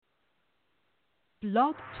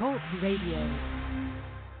Blog Talk Radio.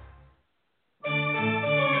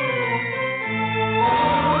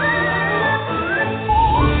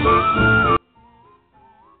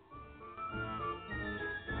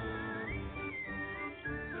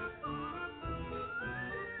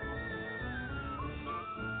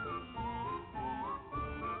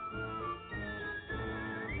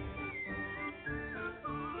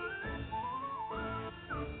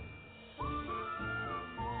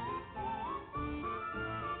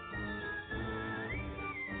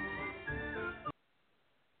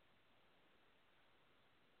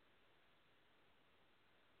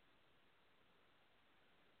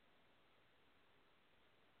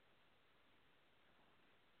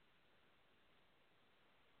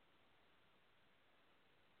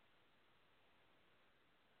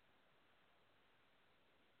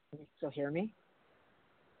 Can you still hear me?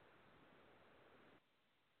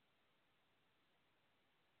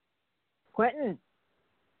 Quentin,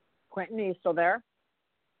 are you still there?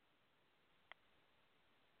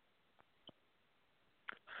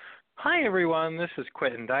 Hi, everyone. This is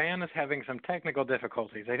Quentin. Diana's having some technical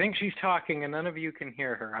difficulties. I think she's talking and none of you can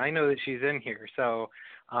hear her. I know that she's in here, so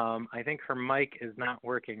I think her mic is not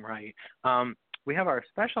working right. We have our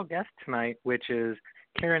special guest tonight, which is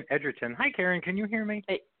Karen Edgerton. Hi, Karen. Can you hear me?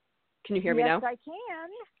 Hey, can you hear me now? Yes, I can.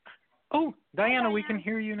 Oh, Diana, we can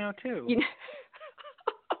hear you now, too.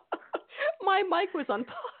 My mic was unplugged.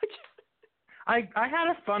 I had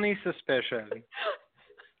a funny suspicion.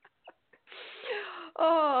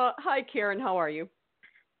 Hi, Karen. How are you?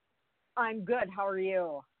 I'm good. How are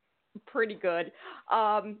you? Pretty good.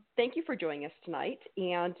 Thank you for joining us tonight.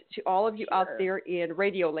 And to all of you out there in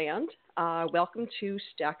Radioland, welcome to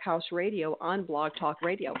Stackhouse Radio on Blog Talk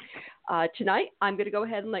Radio. Tonight, I'm going to go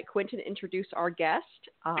ahead and let Quentin introduce our guest.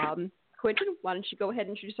 Quentin, why don't you go ahead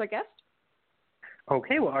and introduce our guest?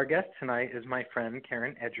 Okay, well, our guest tonight is my friend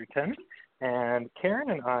Karen Edgerton. And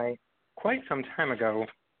Karen and I, quite some time ago,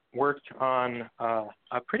 worked on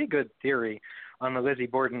a pretty good theory on the Lizzie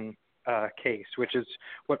Borden case, which is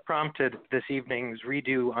what prompted this evening's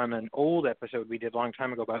redo on an old episode we did a long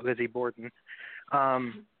time ago about Lizzie Borden.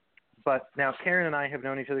 But now Karen and I have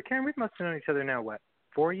known each other. Karen, we must have known each other now, what,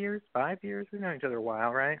 4 years, 5 years? We've known each other a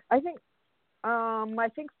while, right? I think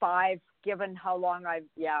 5, given how long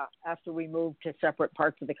after we moved to separate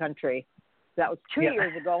parts of the country. That was 2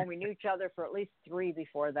 years ago, and we knew each other for at least 3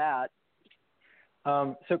 before that.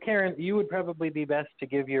 So, Karen, you would probably be best to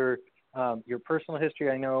give your personal history.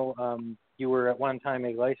 I know you were at one time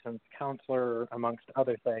a licensed counselor, amongst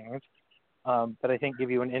other things, but I think give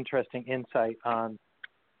you an interesting insight on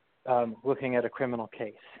looking at a criminal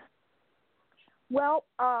case. Well,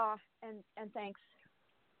 and thanks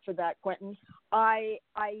for that, Quentin. I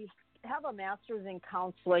have a master's in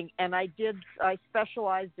counseling, and I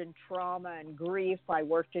specialized in trauma and grief. I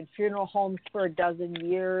worked in funeral homes for a dozen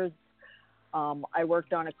years. I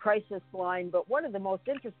worked on a crisis line, but one of the most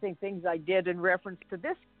interesting things I did in reference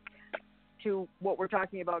to what we're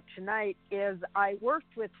talking about tonight, is I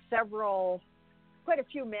worked with quite a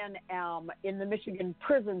few men in the Michigan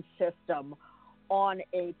prison system on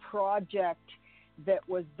a project that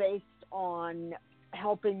was based on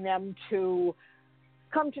helping them to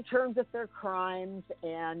come to terms with their crimes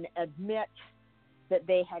and admit that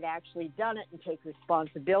they had actually done it and take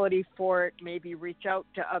responsibility for it, maybe reach out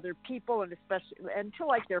to other people and to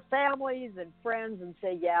like their families and friends and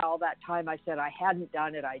say, yeah, all that time I said I hadn't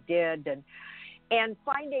done it, I did. And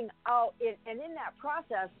finding out, and in that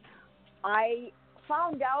process, I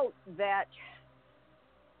found out that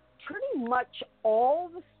pretty much all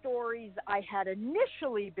the stories I had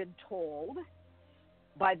initially been told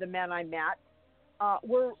by the men I met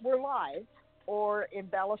were lies, or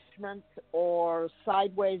embellishments, or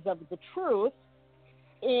sideways of the truth.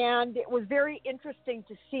 And it was very interesting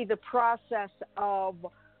to see the process of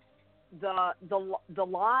the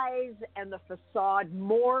lies and the facade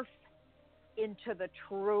morph into the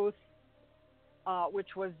truth,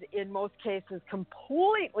 which was in most cases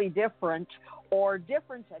completely different, or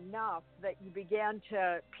different enough that you began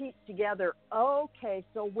to piece together, okay,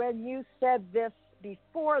 so when you said this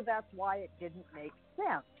before, that's why it didn't make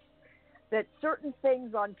sense. That certain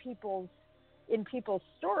things in people's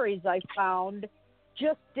stories I found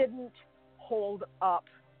just didn't hold up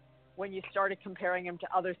when you started comparing them to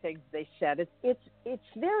other things they said. It's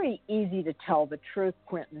very easy to tell the truth,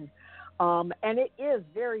 Quentin, and it is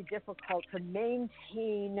very difficult to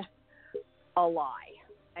maintain a lie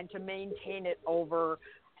and to maintain it over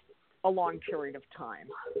a long period of time.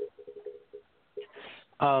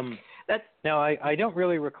 Now, I don't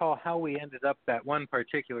really recall how we ended up that one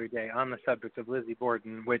particular day on the subject of Lizzie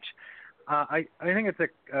Borden, which I think it's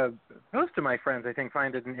most of my friends, I think,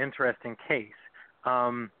 find it an interesting case.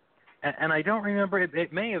 And I don't remember,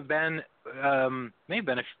 it may have been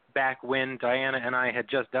back when Diana and I had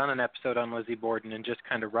just done an episode on Lizzie Borden and just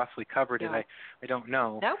kind of roughly covered it. I don't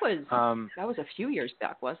know. That was a few years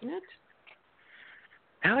back, wasn't it?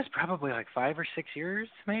 That was probably like 5 or 6 years,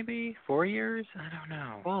 maybe 4 years. I don't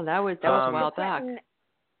know. Well, that was a while back.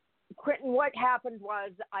 Quentin, what happened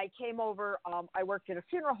was I came over. I worked at a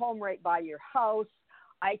funeral home right by your house.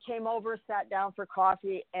 I came over, sat down for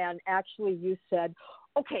coffee, and actually you said,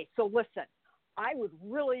 okay, so listen, I would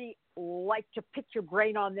really like to pick your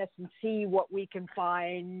brain on this and see what we can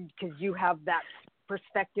find because you have that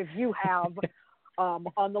perspective you have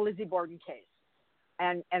on the Lizzie Borden case.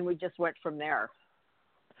 And we just went from there.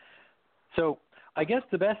 So I guess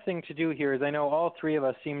the best thing to do here is I know all three of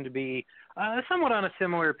us seem to be somewhat on a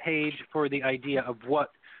similar page for the idea of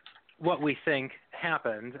what we think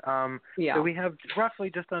happened. So we have roughly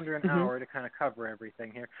just under an hour to kind of cover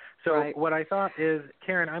everything here. So what I thought is,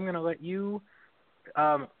 Karen, I'm going to let you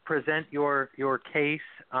present your case,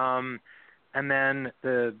 and then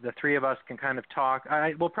the three of us can kind of talk.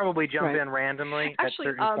 We'll probably jump in randomly at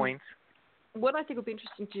certain points. What I think would be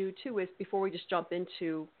interesting to do, too, is before we just jump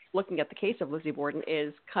into looking at the case of Lizzie Borden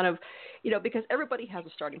is kind of, because everybody has a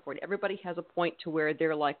starting point. Everybody has a point to where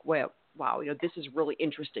they're like, wow, this is really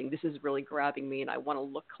interesting. This is really grabbing me, and I want to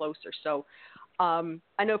look closer. So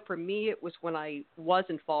I know for me it was when I was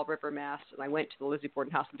in Fall River, Mass., and I went to the Lizzie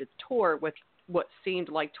Borden house and did the tour with what seemed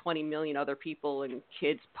like 20 million other people and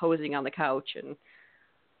kids posing on the couch. And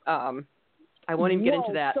I won't even get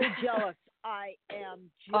into that. So jealous. I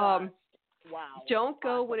am just, wow. Don't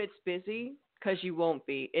go when it's busy, because you won't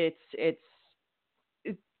be. It's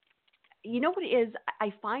you know what it is?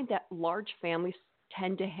 I find that large families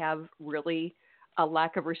tend to have really a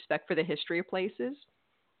lack of respect for the history of places.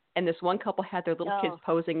 And this one couple had their little kids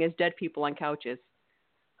posing as dead people on couches.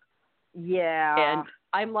 Yeah. And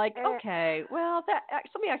I'm like, okay, well,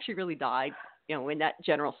 somebody actually really died, in that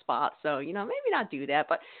general spot. So, maybe not do that.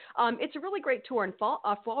 But it's a really great tour. And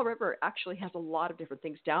Fall River actually has a lot of different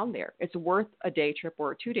things down there. It's worth a day trip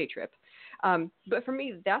or a 2-day trip. But for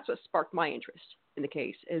me, that's what sparked my interest in the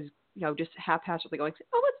case is, just haphazardly going,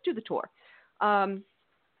 let's do the tour. Karen,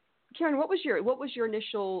 what was your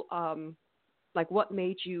initial, what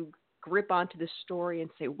made you grip onto this story and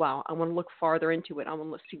say, wow, I want to look farther into it. I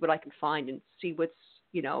want to see what I can find and see what's,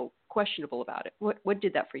 questionable about it. What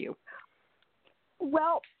did that for you?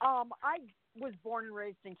 Well, I was born and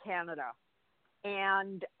raised in Canada,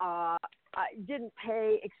 and I didn't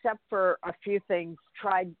pay except for a few things.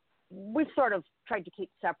 We sort of tried to keep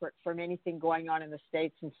separate from anything going on in the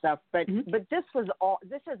States and stuff. But but this is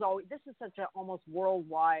such an almost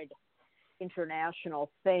worldwide,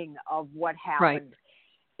 international thing of what happened,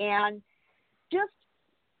 and just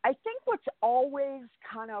I think what's always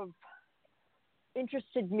kind of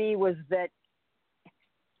interested me was that.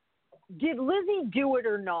 Did Lizzie do it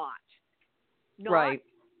or not? Not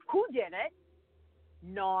who did it,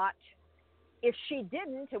 not if she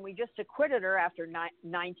didn't and we just acquitted her after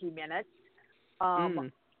 90 minutes,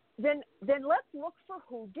 then let's look for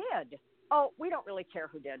who did. Oh, we don't really care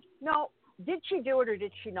who did. No, did she do it or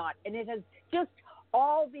did she not? And it has just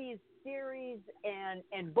all these theories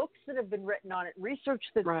and books that have been written on it, research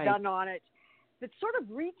that's done on it, that sort of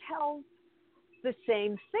retells the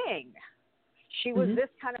same thing. She was this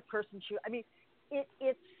kind of person.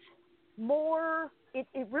 It's more, it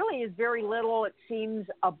really is very little, it seems,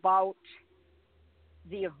 about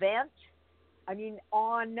the event. I think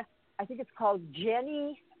it's called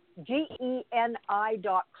GENI.com,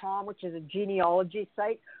 which is a genealogy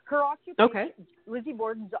site. Her occupation, Lizzie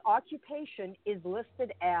Borden's occupation, is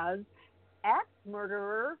listed as axe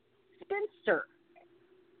murderer, spinster.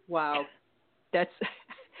 Wow. That's,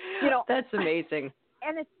 that's amazing.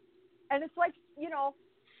 And it's like,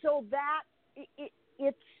 so that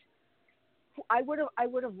it's. I would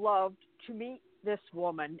have loved to meet this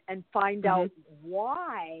woman and find out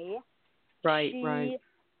why she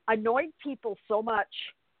annoyed people so much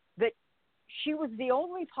that she was the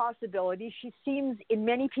only possibility. She seems in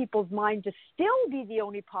many people's mind to still be the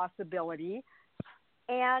only possibility,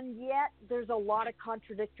 and yet there's a lot of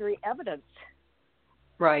contradictory evidence.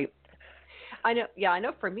 Right. I know. Yeah, I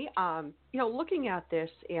know. For me, looking at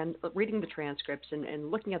this and reading the transcripts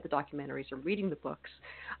and looking at the documentaries and reading the books,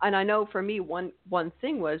 and I know for me, one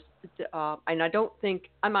thing was, and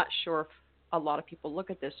I'm not sure if a lot of people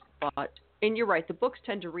look at this, and you're right, the books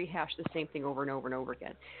tend to rehash the same thing over and over and over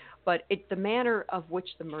again, but the manner of which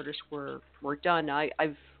the murders were done,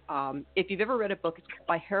 if you've ever read a book, it's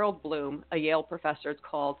by Harold Bloom, a Yale professor, it's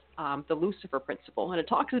called The Lucifer Principle, and it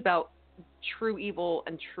talks about true evil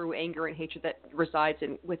and true anger and hatred that resides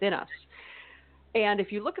within us. And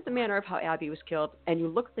if you look at the manner of how Abby was killed, and you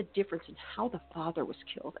look at the difference in how the father was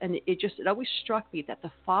killed, and it always struck me that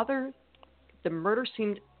the murder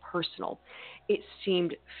seemed personal. It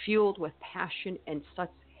seemed fueled with passion and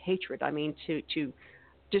such hatred. I mean, to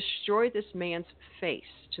destroy this man's face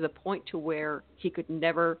to the point to where he could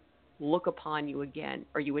never look upon you again,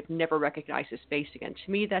 or you would never recognize his face again.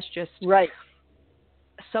 To me, that's just right.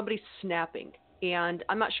 Somebody snapping. And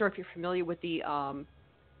I'm not sure if you're familiar with the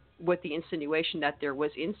insinuation that there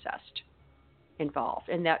was incest involved,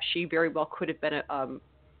 and that she very well could have been a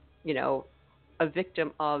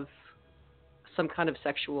victim of some kind of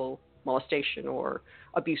sexual molestation or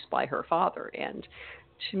abuse by her father. And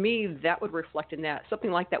to me, that would reflect in that, something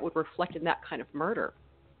like that would reflect in that kind of murder.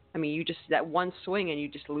 I mean, you just, that one swing and you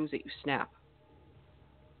just lose it, you snap.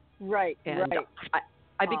 Right, and right.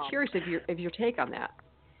 I'd be curious of your take on that.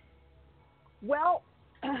 Well,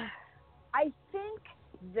 I think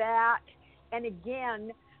that, and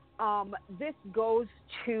again, this goes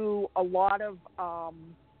to a lot of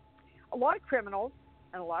criminals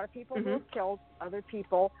and a lot of people who have killed other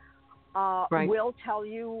people will tell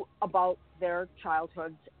you about their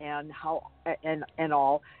childhoods and how and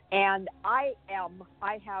all. And I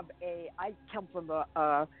come from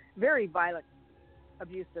a very violent,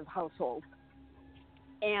 abusive household,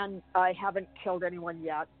 and I haven't killed anyone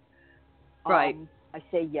yet. Right. I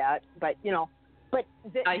say yet, but but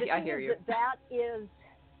I hear you. That is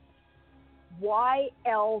why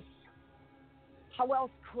else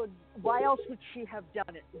would she have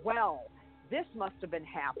done it? Well, this must have been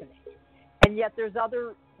happening. And yet there's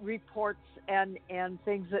other reports and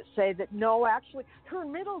things that say that no, actually her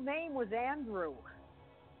middle name was Andrew.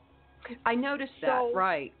 I noticed that,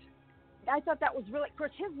 right. I thought that was really, of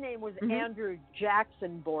course his name was Andrew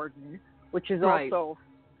Jackson Borden, which is also,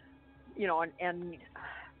 and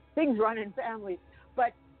things run in families.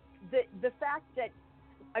 But the fact that,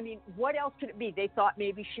 I mean, what else could it be? They thought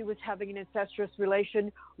maybe she was having an incestuous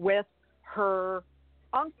relation with her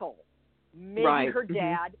uncle, maybe her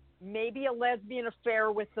dad, maybe a lesbian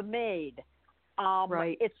affair with the maid.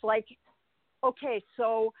 It's like, okay,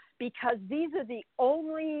 so because these are the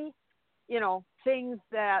only, things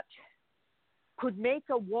that could make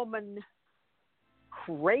a woman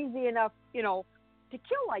crazy enough, to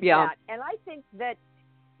kill like that. And I think that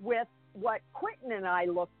with what Quentin and I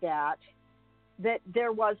looked at, that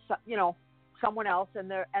there was, someone else, and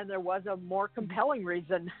there was a more compelling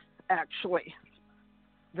reason, actually,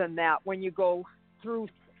 than that. When you go through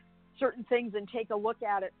certain things and take a look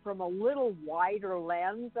at it from a little wider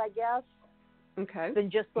lens, I guess. Okay. Than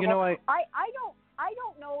just the whole. I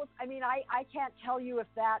don't know. I can't tell you if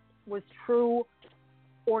that was true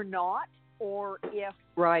or not, or if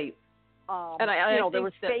right. And I there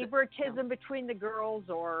was favoritism between the girls,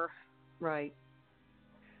 or right.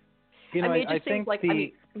 I think I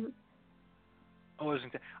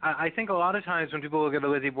think a lot of times when people look at the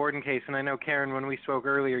Lizzie Borden case, and I know, Karen, when we spoke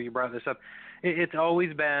earlier, you brought this up, it's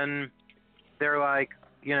always been, they're like,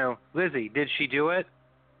 Lizzie, did she do it?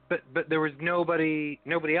 But there was nobody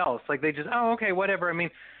else. Like, they just, oh, okay, whatever. I mean,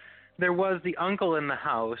 there was the uncle in the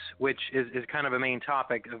house, which is kind of a main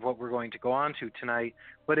topic of what we're going to go on to tonight.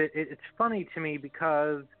 But it's funny to me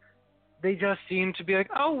because they just seem to be like,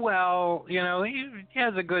 oh, well, he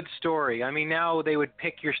has a good story. I mean, now they would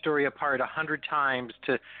pick your story apart 100 times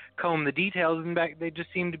to comb the details, and back they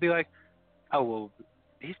just seem to be like, oh, well,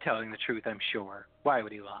 he's telling the truth, I'm sure. Why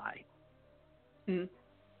would he lie? Mm-hmm.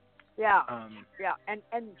 Yeah, and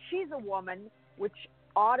she's a woman, which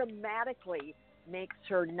automatically makes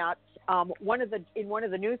her nuts. In one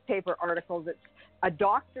of the newspaper articles, it's a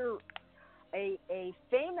doctor, a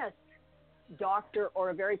famous doctor or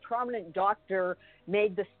a very prominent doctor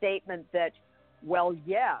made the statement that, well,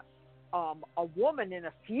 yes, a woman in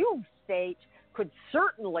a fugue state could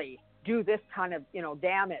certainly do this kind of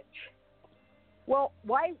damage. Well,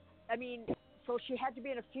 why? I mean, so she had to be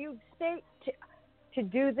in a fugue state to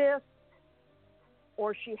do this,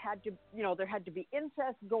 or she had to, there had to be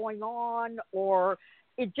incest going on, or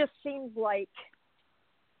it just seems like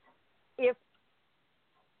if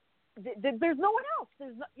there's no one else,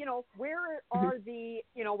 there's where are the,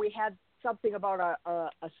 we had something about a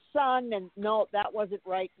son, and no, that wasn't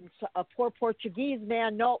right, and a poor Portuguese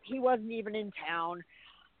man, no, he wasn't even in town,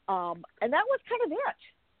 and that was kind of it.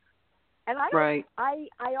 And I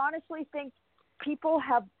honestly think people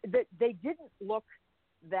that they didn't look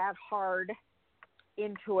that hard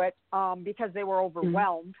into it because they were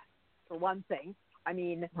overwhelmed, for one thing. I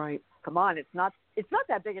mean, come on, it's not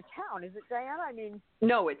that big a town, is it, Diana? I mean,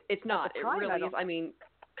 no, it's not. It really is. I mean,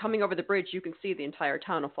 coming over the bridge, you can see the entire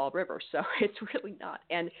town of Fall River. So it's really not.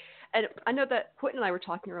 And I know that Quentin and I were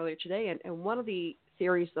talking earlier today, and one of the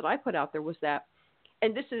theories that I put out there was that,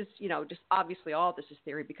 and this is, just obviously all of this is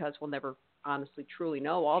theory because we'll never honestly truly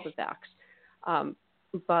know all the facts.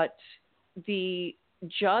 But the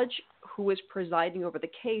judge who was presiding over the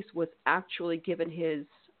case was actually given his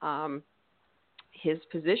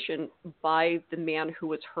position by the man who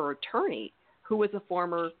was her attorney, who was a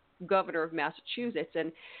former governor of Massachusetts.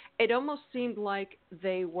 And it almost seemed like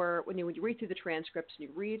they were, when you read through the transcripts and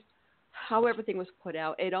you read how everything was put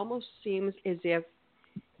out, it almost seems as if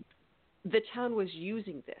the town was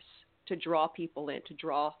using this to draw people in,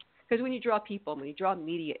 because when you draw people, when you draw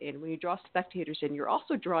media in, when you draw spectators in, you're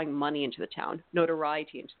also drawing money into the town,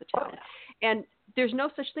 notoriety into the town. And there's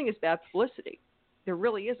no such thing as bad publicity. There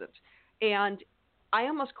really isn't. And I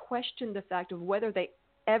almost question the fact of whether they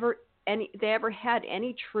ever had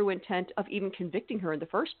any true intent of even convicting her in the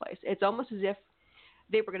first place. It's almost as if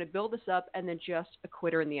they were going to build this up and then just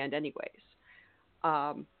acquit her in the end anyways.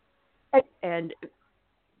 And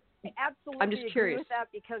I absolutely I'm just agree curious with that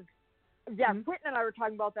because, Quentin and I were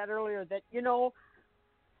talking about that earlier, that,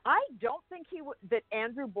 I don't think that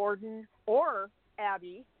Andrew Borden or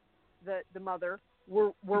Abby, the mother,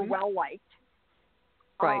 were well liked.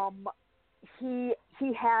 Right.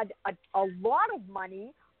 He had a lot of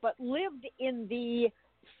money, but lived in the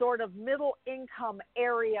sort of middle income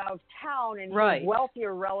area of town, and his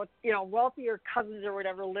wealthier cousins or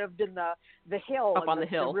whatever lived in the hill, up on the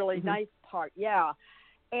hill, the really nice part. Yeah,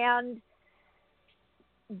 and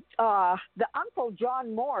the uncle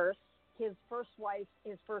John Morse, his first wife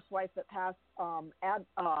that passed,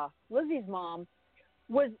 Lizzie's mom,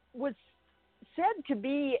 was said to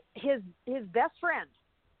be his best friend.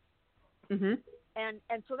 Mm-hmm.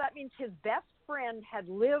 And so that means his best friend had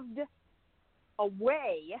lived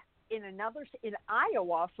away in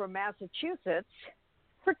Iowa from Massachusetts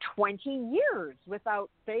for 20 years without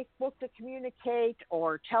Facebook to communicate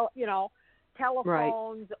or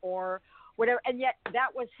telephones or whatever. And yet that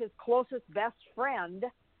was his closest best friend.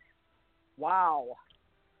 Wow.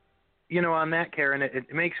 On that, Karen,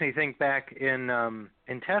 it makes me think back in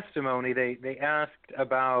testimony, they asked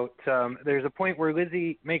about, there's a point where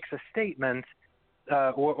Lizzie makes a statement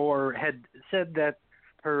or had said that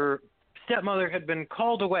her stepmother had been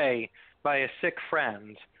called away by a sick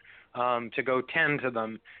friend to go tend to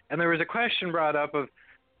them. And there was a question brought up of,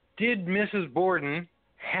 did Mrs. Borden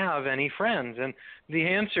have any friends? And the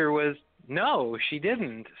answer was, no, she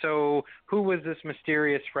didn't. So who was this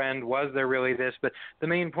mysterious friend? Was there really this? But the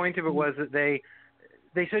main point of it was that they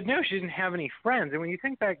said, no, she didn't have any friends. And when you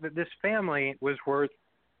think back that this family was worth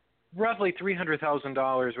roughly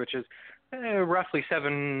 $300,000, which is roughly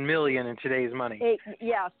 $7 million in today's money.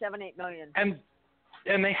 7-8 million.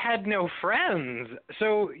 And they had no friends.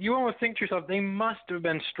 So you almost think to yourself, they must have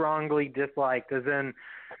been strongly disliked, as in,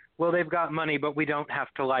 well, they've got money, but we don't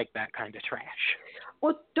have to like that kind of trash.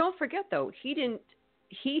 Well, don't forget though, he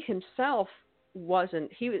himself was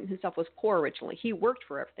poor originally. He worked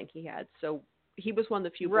for everything he had, so he was one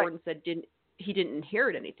of the few Bordens that didn't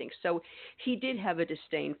inherit anything. So he did have a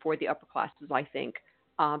disdain for the upper classes, I think,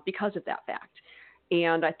 because of that fact.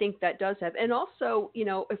 And I think that does have, and also,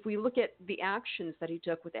 if we look at the actions that he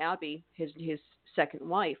took with Abby, his second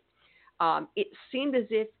wife, it seemed as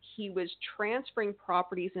if he was transferring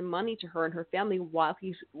properties and money to her and her family while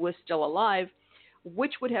he was still alive,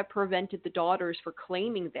 which would have prevented the daughters from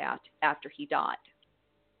claiming that after he died.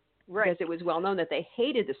 Right. Because it was well known that they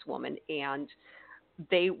hated this woman, and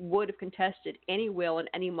they would have contested any will and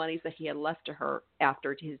any monies that he had left to her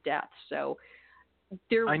after his death. So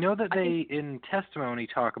I know that in testimony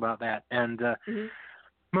talk about that, and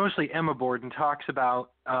mostly Emma Borden talks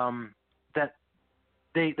about that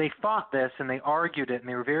they fought this and they argued it and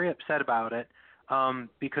they were very upset about it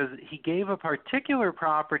because he gave a particular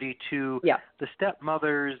property to the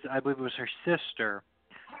stepmother's, I believe it was her sister,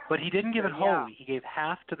 but he didn't give it wholly. He gave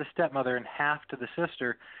half to the stepmother and half to the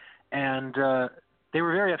sister, and they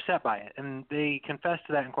were very upset by it, and they confessed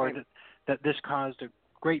to that in court that this caused a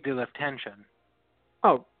great deal of tension.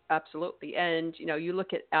 Oh, absolutely. And, you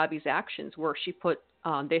look at Abby's actions where she put,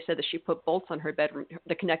 they said that she put bolts on her bedroom,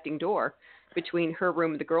 the connecting door between her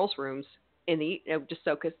room and the girls' rooms just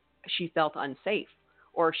so because she felt unsafe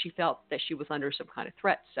or she felt that she was under some kind of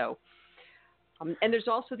threat. So, and there's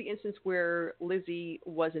also the instance where Lizzie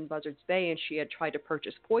was in Buzzards Bay and she had tried to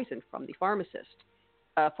purchase poison from the pharmacist,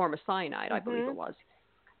 a form of cyanide, I believe it was.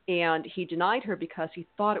 And he denied her because he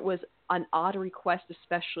thought it was an odd request,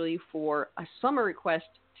 especially for a summer request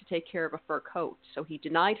to take care of a fur coat. So he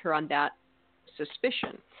denied her on that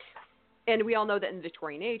suspicion. And we all know that in the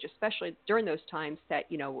Victorian age, especially during those times, that,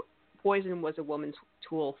 poison was a woman's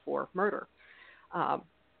tool for murder. I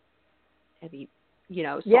mean,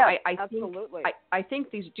 so yes, I absolutely. I think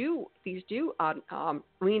these do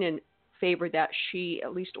lean in favor that she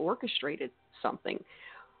at least orchestrated something.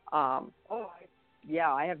 I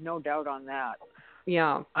have no doubt on that.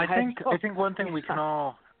 Yeah, I think one thing we can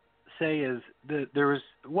all say is that there was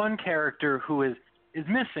one character who is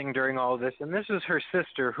missing during all of this, and this is her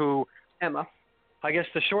sister, who, Emma. I guess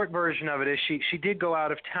the short version of it is she did go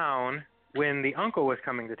out of town when the uncle was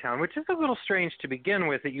coming to town, which is a little strange to begin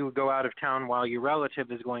with, that you would go out of town while your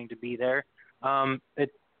relative is going to be there.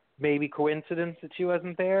 It may be coincidence that she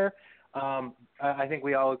wasn't there. I think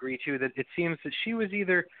we all agree, too, that it seems that she was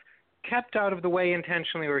either kept out of the way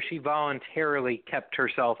intentionally or she voluntarily kept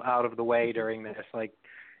herself out of the way during this. Like,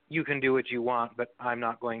 you can do what you want, but I'm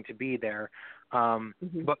not going to be there.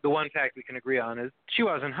 But the one fact we can agree on is she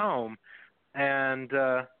wasn't home. And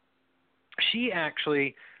she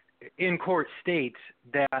actually, in court, states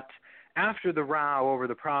that after the row over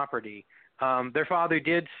the property, their father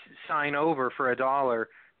did sign over for $1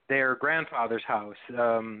 their grandfather's house,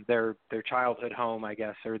 their childhood home, I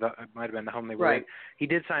guess, or it might have been the home they were in. He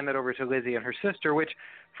did sign that over to Lizzie and her sister, which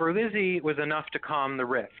for Lizzie was enough to calm the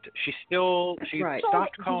rift. She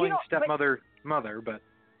stopped calling stepmother mother, but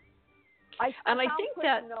I think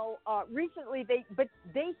that recently they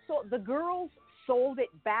sold, the girls sold it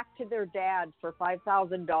back to their dad for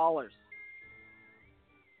 $5,000.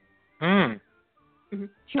 Okay,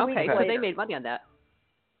 so they made money on that.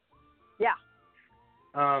 Yeah.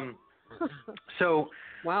 So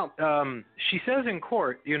wow. She says in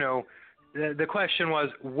court, the question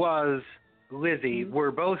was Lizzie,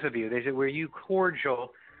 were both of you? They said, were you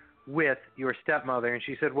cordial with your stepmother? And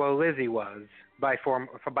she said, well, Lizzie was by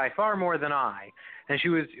far more than I. And she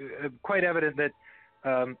was quite evident that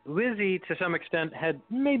Lizzie, to some extent, had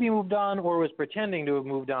maybe moved on or was pretending to have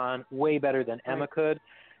moved on way better than Emma could.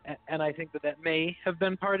 And I think that may have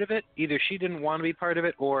been part of it. Either she didn't want to be part of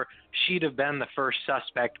it, or she'd have been the first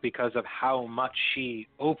suspect because of how much she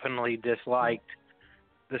openly disliked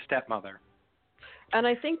the stepmother. And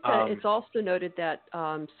I think that it's also noted that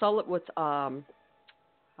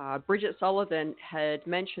Bridget Sullivan had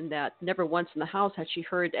mentioned that never once in the house had she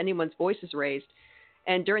heard anyone's voices raised.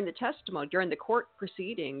 And during the testimony, during the court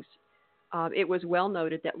proceedings, it was well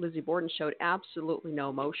noted that Lizzie Borden showed absolutely no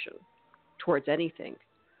emotion towards anything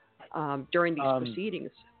during these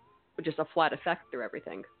proceedings, which is a flat effect through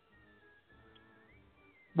everything.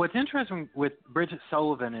 What's interesting with Bridget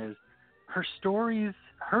Sullivan is her stories,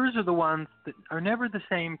 hers are the ones that are never the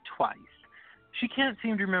same twice. She can't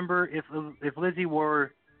seem to remember if Lizzie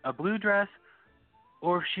wore a blue dress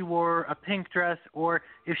or if she wore a pink dress, or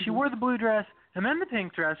if she wore the blue dress and then the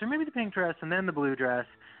pink dress, or maybe the pink dress and then the blue dress.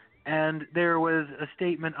 And there was a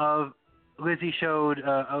statement of Lizzie showed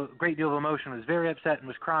a great deal of emotion, was very upset and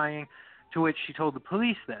was crying, to which she told the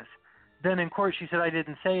police this. Then in court she said, I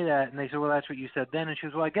didn't say that. And they said, well, that's what you said then. And she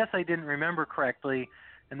was, well, I guess I didn't remember correctly.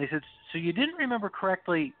 And they said, so you didn't remember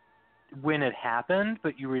correctly when it happened,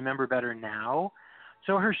 but you remember better now?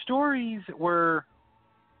 So her stories were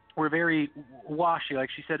very washy. Like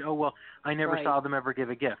she said, oh, well, I never saw them ever give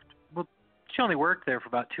a gift. Well, she only worked there for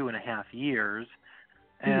about 2.5 years.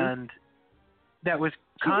 And that was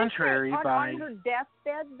contrary on her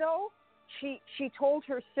deathbed, though, she told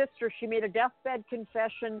her sister, she made a deathbed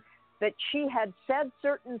confession that she had said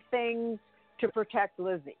certain things to protect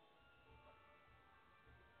Lizzie.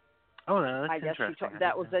 Oh, no, that's I guess interesting.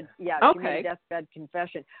 She made a deathbed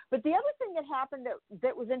confession. But the other thing that happened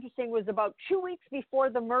that was interesting was about 2 weeks before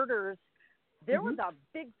the murders, there was a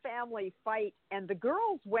big family fight, and the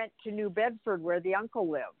girls went to New Bedford where the uncle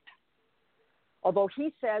lived. Although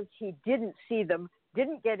he says he didn't see them,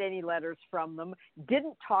 didn't get any letters from them,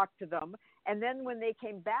 didn't talk to them. And then when they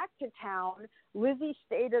came back to town, Lizzie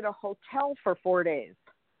stayed at a hotel for 4 days.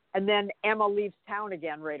 And then Emma leaves town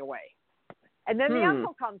again right away. And then the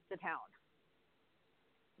uncle comes to town.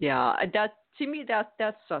 Yeah, to me,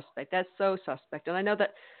 that's suspect. That's so suspect. And I know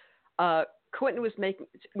that Quentin we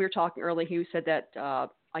were talking earlier, he said that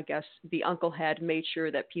I guess the uncle had made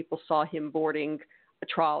sure that people saw him boarding a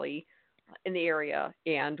trolley in the area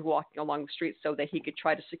and walking along the street so that he could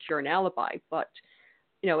try to secure an alibi. But,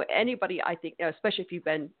 anybody, I think, especially if you've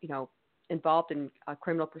been, involved in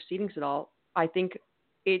criminal proceedings at all, I think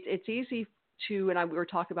it's easy to, and we were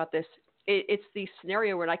talking about this, it's the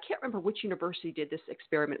scenario where, and I can't remember which university did this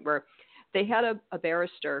experiment, where they had a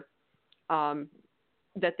barrister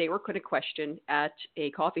that they were going to question at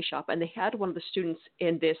a coffee shop, and they had one of the students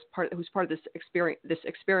in this part, who's part of this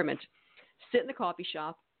experiment, sit in the coffee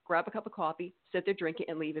shop grab a cup of coffee, sit there, drink it,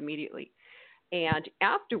 and leave immediately. And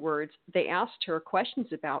afterwards, they asked her questions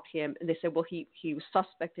about him, and they said, well, he was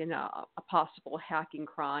suspect in a possible hacking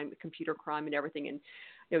crime, a computer crime, and everything. And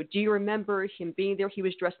do you remember him being there? He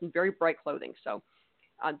was dressed in very bright clothing, so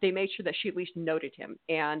they made sure that she at least noted him.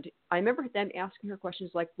 And I remember them asking her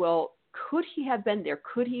questions like, well, could he have been there?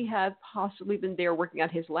 Could he have possibly been there working on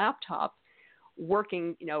his laptop,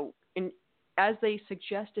 working, and as they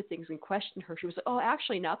suggested things and questioned her, she was like, oh,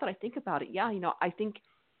 actually, now that I think about it, yeah, I think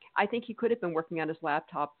he could have been working on his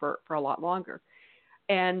laptop for a lot longer.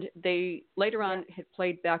 And they later on had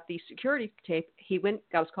played back the security tape. He went,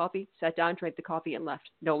 got his coffee, sat down, drank the coffee, and left.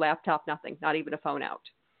 No laptop, nothing, not even a phone out.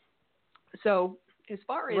 So as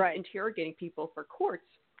far as interrogating people for courts,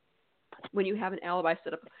 when you have an alibi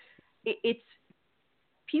set up, it's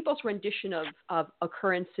people's rendition of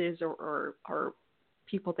occurrences or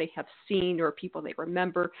people they have seen or people they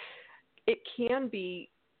remember. It can be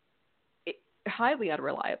highly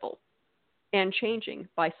unreliable and changing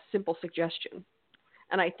by simple suggestion.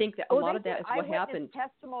 And I think that a lot of that is what happened.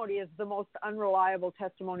 Testimony is the most unreliable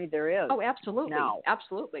testimony there is. Oh, absolutely. Now.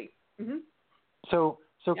 Absolutely. Mm-hmm. So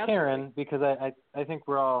Absolutely. Karen, because I think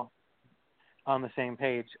we're all on the same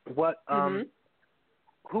page, what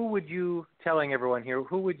who would you, telling everyone here,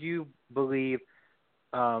 who would you believe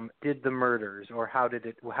did the murders, or how do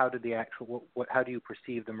you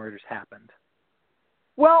perceive the murders happened?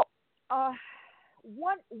 Well,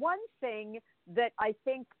 one thing that I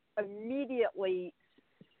think immediately,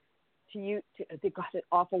 they got an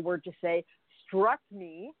awful word to say, struck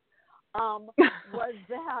me, was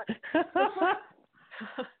that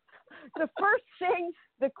the first thing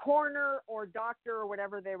the coroner or doctor or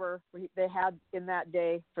whatever they had in that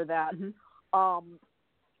day for that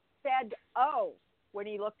said, oh, when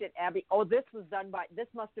he looked at Abby, oh, this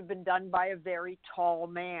must have been done by a very tall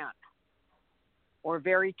man or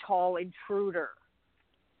very tall intruder.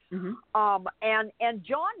 Mm-hmm. And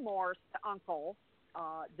John Morse, the uncle,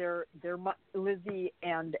 their Lizzie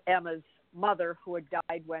and Emma's mother, who had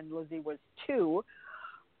died when Lizzie was 2,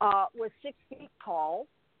 was 6 feet tall.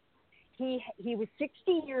 He was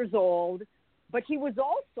 60 years old, but he was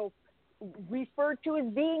also referred to as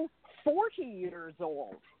being 40 years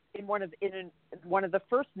old in one of the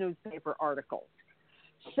first newspaper articles.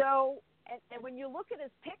 So, and when you look at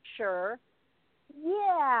his picture,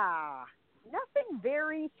 yeah, nothing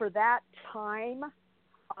very for that time,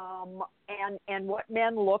 and what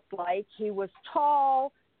men looked like. He was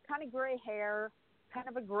tall, kind of gray hair, kind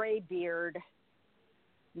of a gray beard.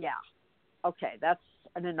 Yeah, okay, that's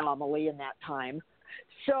an anomaly in that time.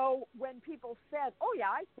 So when people said, oh yeah,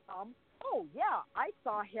 I saw him, oh yeah, I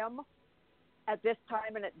saw him at this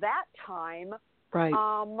time and at that time, right?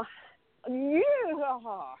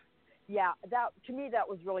 Yeah, that to me that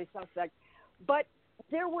was really suspect. But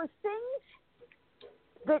there were things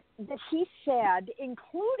that he said,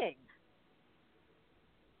 including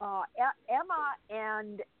Emma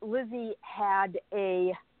and Lizzie had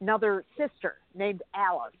another sister named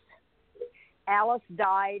Alice. Alice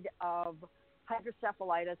died of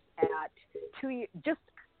hydrocephalitis at just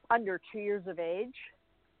under 2 years of age.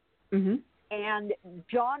 Mm-hmm. And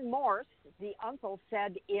John Morse, the uncle,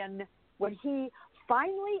 said when he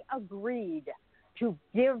finally agreed to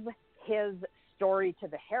give his story to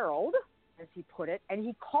the Herald, as he put it, and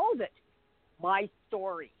he called it My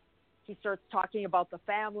Story. He starts talking about the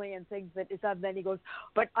family and things and then he goes,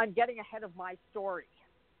 but I'm getting ahead of my story.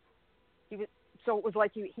 So it was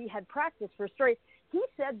like he had practice for a story. He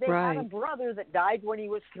said they had a brother that died when he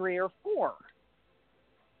was 3 or 4.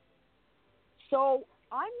 So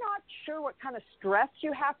I'm not sure what kind of stress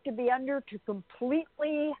you have to be under to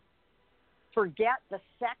completely forget the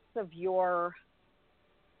sex of your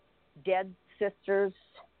dead sister's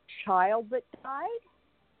child that died.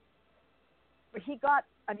 But he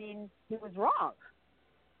was wrong.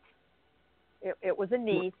 It was a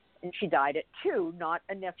niece, and she died at 2, not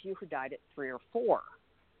a nephew who died at 3 or 4.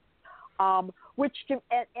 There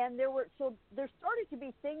started to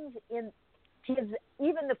be things in his,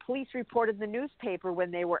 even the police reported in the newspaper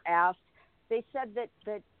when they were asked, they said that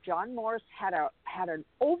John Morse had an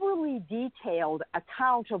overly detailed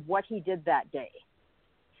account of what he did that day.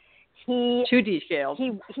 Too detailed.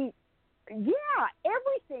 Yeah,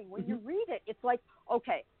 everything. When you read it, it's like,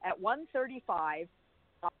 okay, at 1:35,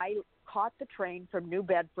 I caught the train from New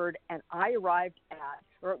Bedford, and I arrived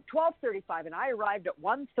or 12:35, and I arrived at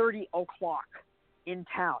 1:30 in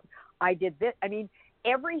town. I did this.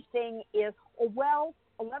 Everything is,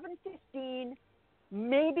 11:15,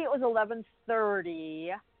 maybe it was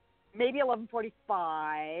 11:30, maybe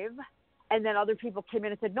 11:45, and then other people came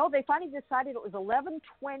in and said, no, they finally decided it was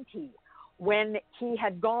 11:20. when he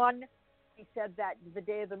had gone, he said that the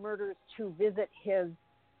day of the murders to visit his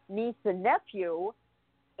niece and nephew,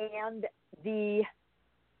 and the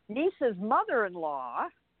niece's mother-in-law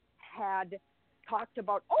had talked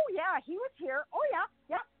about, oh, yeah, he was here. Oh,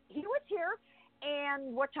 yeah, he was here.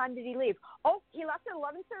 And what time did he leave? Oh, he left at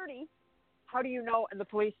 11:30. How do you know? And the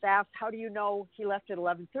police asked, how do you know he left at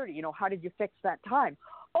 11:30? You know, how did you fix that time?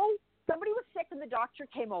 Oh, somebody was sick and the doctor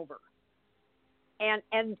came over.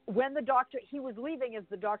 And when he was leaving as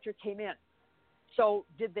the doctor came in. So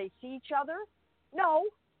did they see each other? No.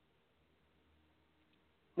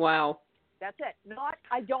 Wow. That's it. Not,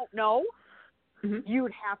 I don't know. Mm-hmm.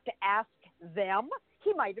 You'd have to ask them.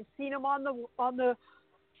 He might have seen him on the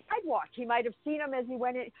sidewalk. He might have seen him as he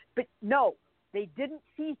went in. But no, they didn't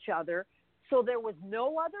see each other. So there was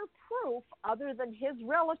no other proof other than his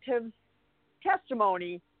relative's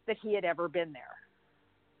testimony that he had ever been there.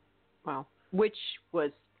 Wow. Which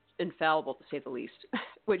was infallible, to say the least.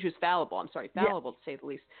 Which was fallible, to say the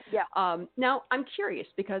least. Yeah. Now, I'm curious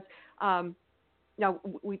because now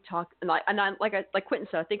we talk, like Quentin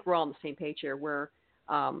said, I think we're all on the same page here. Where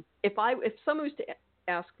if someone was to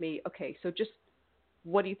ask me, okay, so just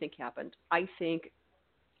what do you think happened? I think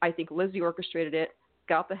Lizzie orchestrated it,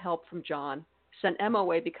 got the help from John, sent Emma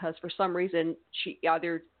away because for some reason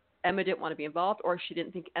either Emma didn't want to be involved or she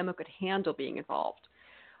didn't think Emma could handle being involved.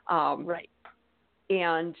 Right.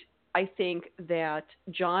 And I think that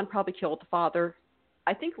John probably killed the father.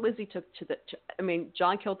 I think Lizzie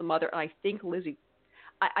John killed the mother, and I think Lizzie,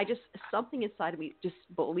 I just, something inside of me just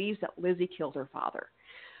believes that Lizzie killed her father.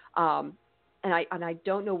 And I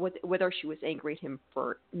don't know whether she was angry at him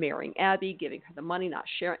for marrying Abby, giving her the money, not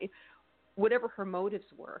sharing, whatever her motives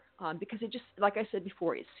were. Because it just, like I said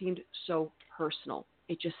before, it seemed so personal.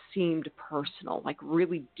 It just seemed personal, like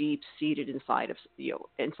really deep seated inside of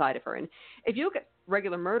her. And if you look at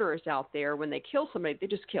regular murderers out there, when they kill somebody, they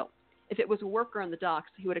just kill. If it was a worker on the docks,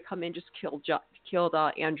 he would have come in, just killed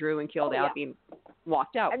Andrew and killed Abby and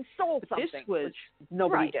walked out. And sold something, which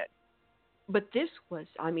nobody did. But this was,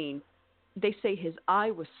 they say his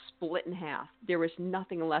eye was split in half. There was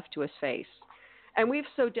nothing left to his face. And we've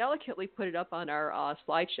so delicately put it up on our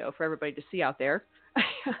slideshow for everybody to see out there.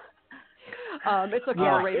 It's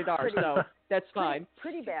a rated R, so that's fine.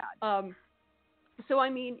 Pretty bad. So,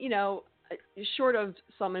 short of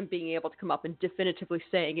someone being able to come up and definitively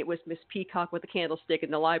saying it was Miss Peacock with a candlestick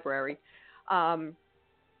in the library, to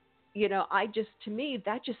me,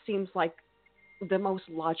 that just seems like the most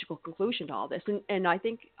logical conclusion to all this. And I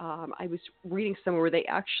think I was reading somewhere where they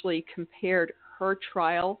actually compared her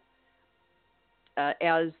trial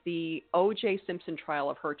as the O.J. Simpson trial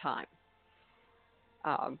of her time.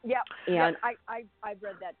 I've read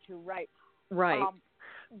that too. Right. Right.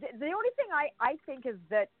 The only thing I think is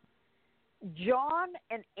that John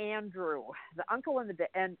and Andrew, the uncle and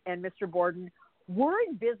Mr. Borden, were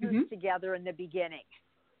in business together in the beginning.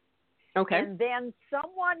 Okay. And then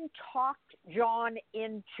someone talked John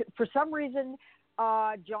into, for some reason,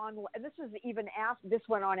 John, and this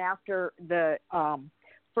went on after the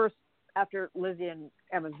after Lizzie and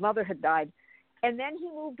Emma's mother had died, and then he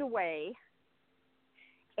moved away,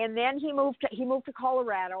 and then he moved to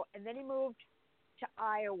Colorado, and then he moved to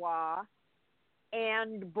Iowa,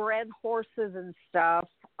 and bred horses and stuff.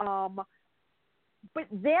 But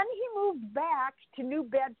then he moved back to New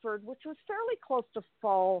Bedford, which was fairly close to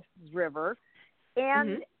Falls River,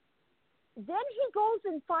 and then he goes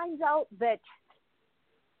and finds out that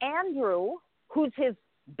Andrew, who's his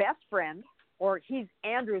best friend, or he's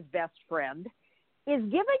Andrew's best friend, is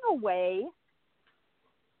giving away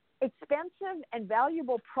expensive and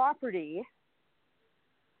valuable property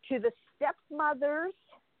to the stepmother's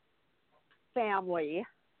family.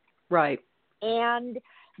 Right. And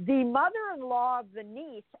the mother-in-law of the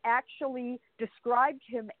niece actually described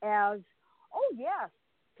him as, oh, yes,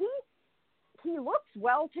 he looks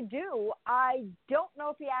well-to-do. I don't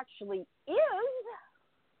know if he actually is.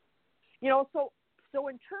 So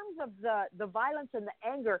in terms of the violence and the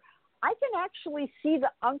anger, I can actually see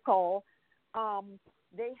the uncle.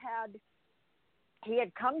 He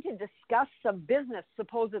had come to discuss some business,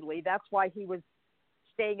 supposedly. That's why he was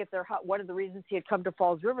staying at their house. One of the reasons he had come to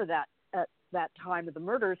Falls River at that time of the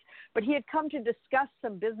murders. But he had come to discuss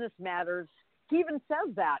some business matters. He even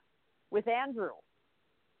says that with Andrew.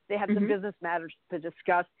 They had some business matters to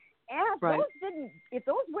discuss. And if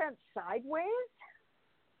those went sideways,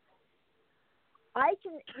 I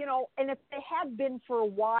can, and if they had been for a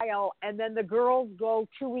while, and then the girls go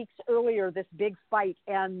 2 weeks earlier, this big fight,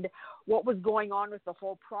 and what was going on with the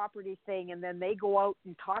whole property thing, and then they go out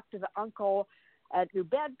and talk to the uncle at New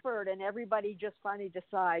Bedford, and everybody just finally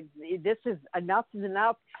decides this is enough is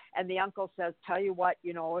enough. And the uncle says, tell you what,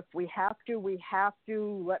 if we have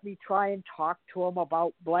to, let me try and talk to him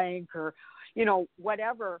about blank or,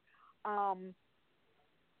 whatever. I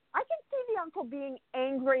can see the uncle being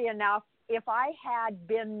angry enough if I had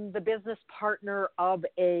been the business partner of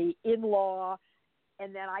a in-law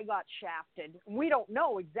and then I got shafted. We don't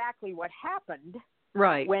know exactly what happened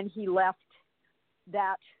when he left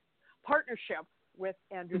that partnership with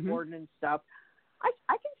Andrew Borden and stuff. I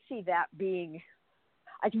can see that being,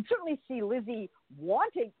 I can certainly see Lizzie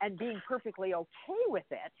wanting and being perfectly okay with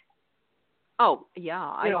it. Oh,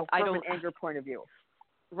 yeah. From an anger point of view.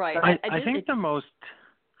 Right. I think the most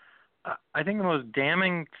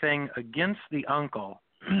damning thing against the uncle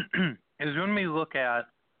is when we look at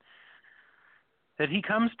that he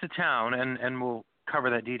comes to town, and we'll cover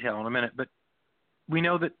that detail in a minute, but we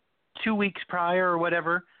know that 2 weeks prior or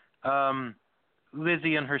whatever,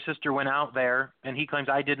 Lizzie and her sister went out there, and he claims,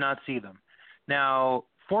 I did not see them. Now,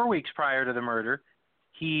 4 weeks prior to the murder,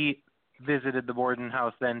 he visited the Borden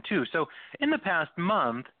house then too. So in the past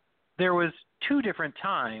month, there was 2 different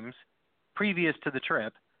times previous to the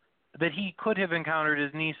trip that he could have encountered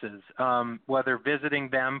his nieces, whether visiting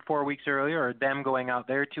them 4 weeks earlier or them going out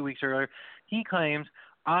there 2 weeks earlier. He claims,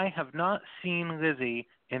 I have not seen Lizzie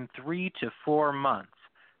in 3 to 4 months.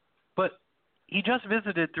 But he just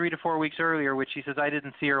visited 3 to 4 weeks earlier, which he says, I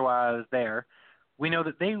didn't see her while I was there. We know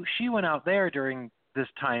that she went out there during this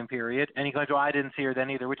time period, and he claims, well, I didn't see her then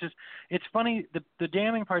either, which is, it's funny, the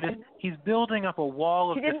damning part is he's building up a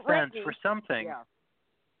wall of defense for something.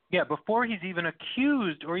 Yeah, before he's even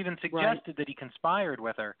accused or even suggested that he conspired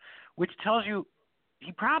with her, which tells you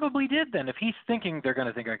he probably did then, if he's thinking they're going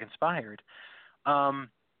to think I conspired.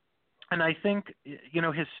 And I think,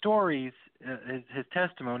 his stories, his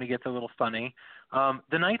testimony gets a little funny.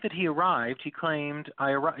 The night that he arrived, he claimed,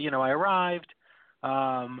 I arrived,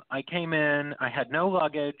 I came in, I had no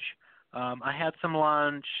luggage, I had some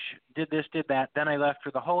lunch, did this, did that, then I left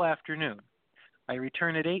for the whole afternoon. I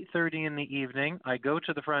return at 8:30 in the evening. I go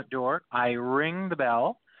to the front door. I ring the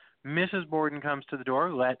bell. Mrs. Borden comes to the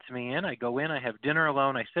door, lets me in. I go in. I have dinner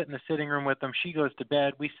alone. I sit in the sitting room with them. She goes to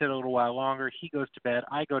bed. We sit a little while longer. He goes to bed.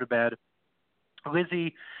 I go to bed.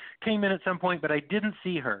 Lizzie came in at some point, but I didn't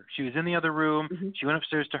see her. She was in the other room. She went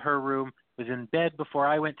upstairs to her room, was in bed before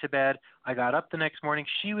I went to bed. I got up the next morning.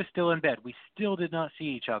 She was still in bed. We still did not see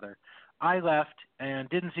each other. I left and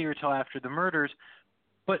didn't see her till after the murders.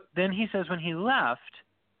 But then he says when he left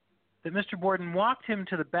that Mr. Borden walked him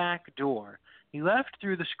to the back door. He left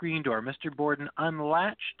through the screen door. Mr. Borden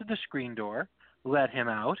unlatched the screen door, let him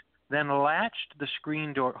out, then latched the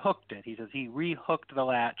screen door, hooked it. He says he rehooked the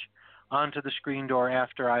latch onto the screen door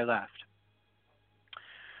after I left.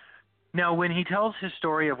 Now, when he tells his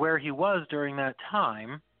story of where he was during that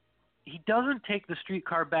time, he doesn't take the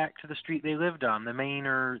streetcar back to the street they lived on, the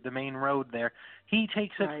main road there. He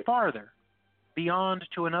takes it farther, beyond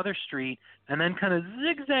to another street, and then kind of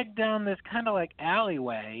zigzag down this kind of like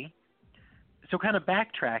alleyway, so kind of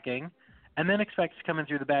backtracking, and then expects to come in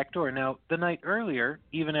through the back door. Now, the night earlier,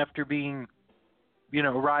 even after being,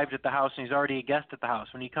 arrived at the house and he's already a guest at the house,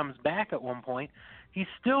 when he comes back at one point, he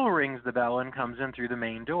still rings the bell and comes in through the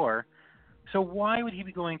main door. So why would he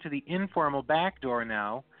be going to the informal back door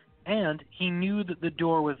now? And he knew that the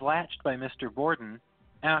door was latched by Mr. Borden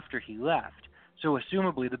after he left. So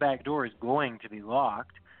assumably the back door is going to be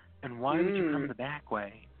locked. And why would you come the back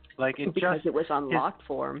way? Because it was unlocked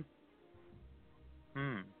for him.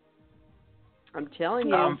 I'm telling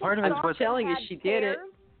you. Part of it was telling you she did it.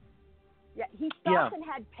 Yeah, he stopped and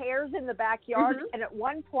had pears in the backyard. And at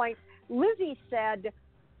one point, Lizzie said,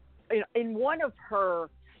 in one of her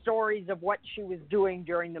stories of what she was doing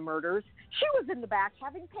during the murders, she was in the back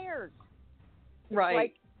having pears.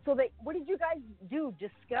 Right. So what did you guys do?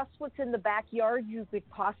 Discuss what's in the backyard you could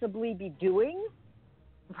possibly be doing?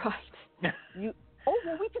 Right.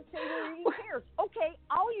 We could say we're eating pears. Okay,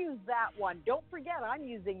 I'll use that one. Don't forget, I'm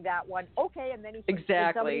using that one. Okay, and then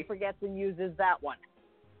somebody forgets and uses that one.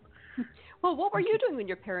 Well, what were you doing when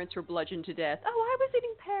your parents were bludgeoned to death? Oh, I was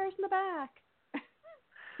eating pears in the back.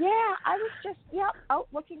 Yeah, I was just out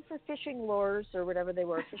looking for fishing lures or whatever they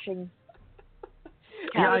were, fishing.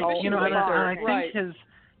 I think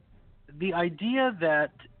the idea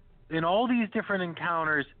that in all these different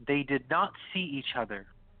encounters they did not see each other,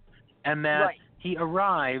 and that he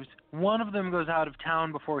arrives, one of them goes out of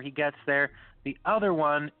town before he gets there, the other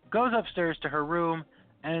one goes upstairs to her room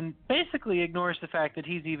and basically ignores the fact that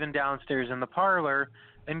he's even downstairs in the parlor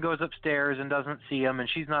and goes upstairs and doesn't see him, and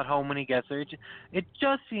she's not home when he gets there. It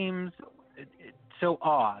just seems so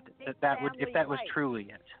odd that would, if that was truly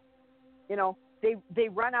it. they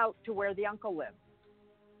run out to where the uncle lives.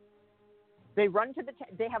 They run to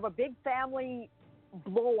they have a big family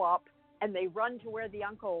blow up, and they run to where the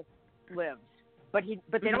uncle lives. But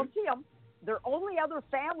they don't see him. They're only other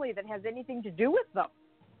family that has anything to do with them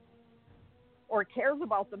or cares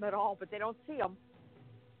about them at all, but they don't see them.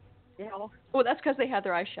 You know. Well, that's because they had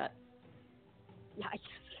their eyes shut. Yeah.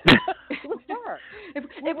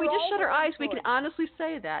 If we just shut our eyes, we can honestly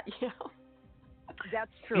say that. You know.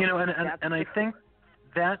 That's true. You know, and I think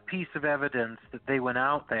that piece of evidence that they went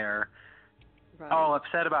out there all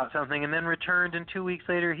upset about something and then returned, and 2 weeks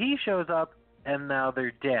later he shows up and now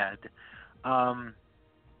they're dead.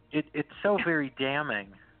 It's so very damning.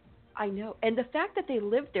 I know, and the fact that they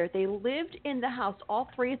lived there, they lived in the house, all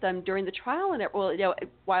three of them, during the trial, and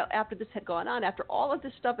while after this had gone on, after all of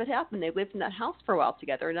this stuff had happened, they lived in that house for a while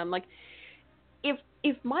together. And I'm like, if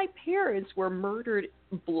my parents were murdered,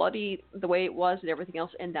 bloody the way it was, and everything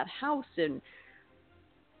else in that house, and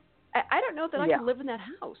I don't know that I could live in that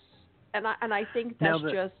house. And I think that's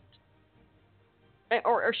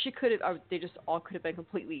or she could have, they just all could have been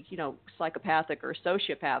completely, psychopathic or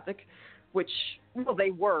sociopathic, which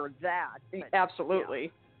they were that.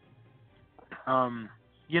 Absolutely.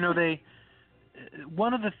 They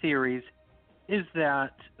one of the theories is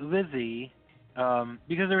that Lizzie,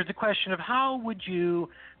 because there was a question of how would you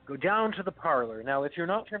go down to the parlor. Now, if you're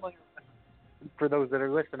not familiar, for those that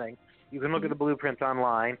are listening, you can look at the blueprints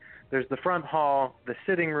online. There's the front hall, the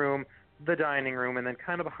sitting room, the dining room, and then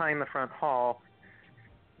kind of behind the front hall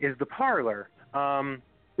is the parlor.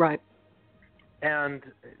 Right. And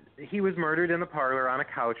he was murdered in the parlor on a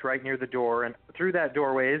couch right near the door, and through that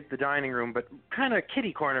doorway is the dining room, but kind of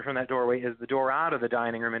kitty corner from that doorway is the door out of the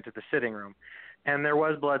dining room into the sitting room. And there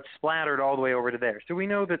was blood splattered all the way over to there. So we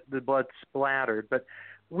know that the blood splattered, but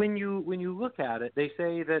when you look at it, they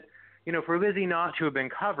say that, for Lizzie not to have been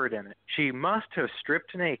covered in it, she must have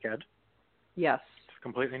stripped naked. Yes.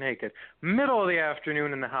 Completely naked. Middle of the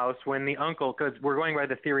afternoon in the house when the uncle, because we're going by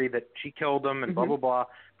the theory that she killed them and blah, blah, blah.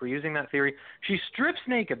 We're using that theory. She strips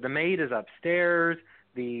naked. The maid is upstairs.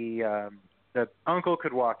 The uncle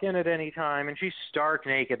could walk in at any time, and she's stark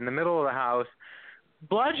naked in the middle of the house,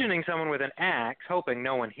 bludgeoning someone with an axe, hoping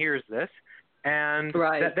no one hears this, and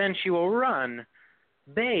that then she will run,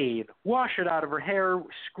 bathe, wash it out of her hair,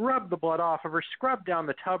 scrub the blood off of her, scrub down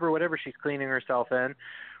the tub or whatever she's cleaning herself in,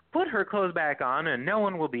 put her clothes back on, and no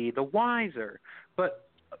one will be the wiser. But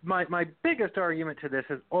my biggest argument to this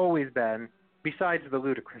has always been, besides the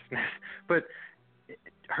ludicrousness, but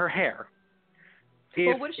her hair.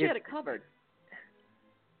 Well, what if she had it covered?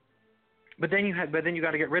 But then you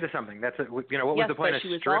got to get rid of something. That's what was the point of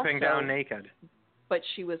stripping down naked? But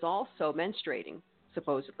she was also menstruating,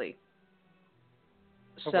 supposedly.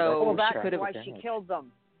 So that's why she killed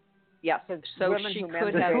them. Yes. So she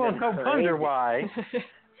could have. Well, no wonder why.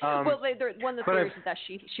 One of the theories is that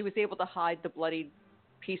she was able to hide the bloody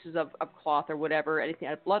pieces of cloth or whatever, anything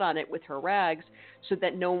that had blood on it, with her rags, so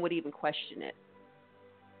that no one would even question it.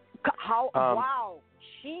 Wow.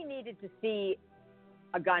 She needed to see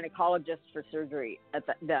a gynecologist for surgery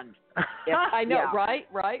then. I know, right?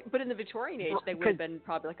 But in the Victorian age, they would have been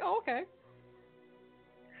probably like, oh, okay.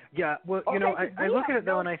 Yeah, well, I look at it,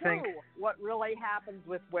 though, and I think what really happens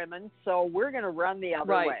with women, so we're going to run the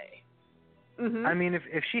other way. Mm-hmm. I mean,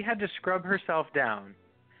 if she had to scrub herself down,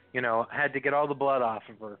 had to get all the blood off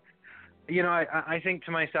of her, I think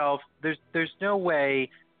to myself, there's no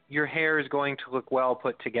way your hair is going to look well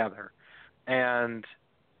put together. And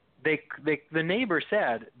the neighbor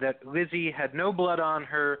said that Lizzie had no blood on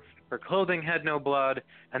her clothing had no blood,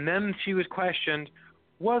 and then she was questioned,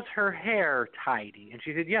 was her hair tidy? And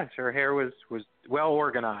she said, yes, her hair was well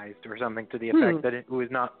organized, or something to the effect that it was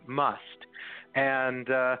not mussed. And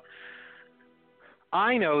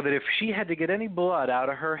I know that if she had to get any blood out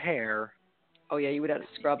of her hair, oh yeah, you would have to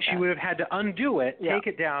scrub that. She would have had to undo it, take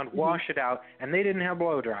it down, wash it out, and they didn't have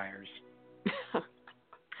blow dryers.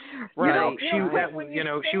 Right. She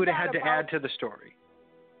would have had to add to the story.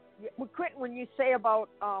 Well, Quentin, when you say about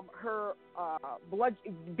her blood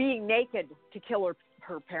being naked to kill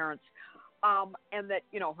her parents, and that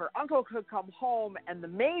her uncle could come home and the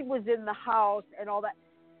maid was in the house and all that,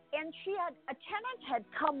 and a tenant had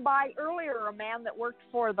come by earlier, a man that worked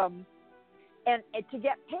for them, and to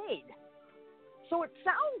get paid. So it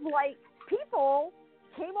sounds like people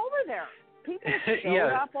came over there. People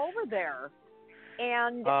showed up over there.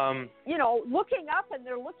 And, looking up, and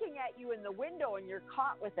they're looking at you in the window, and you're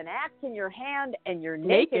caught with an axe in your hand, and you're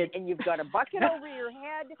naked. And you've got a bucket over your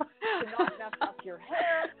head to not mess up your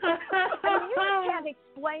hair. I mean, you can't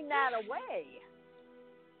explain that away.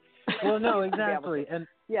 Well, no, exactly. And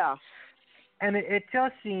And it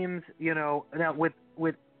just seems, now with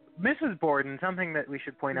Mrs. Borden, something that we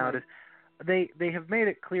should point out is they have made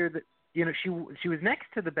it clear that, she was next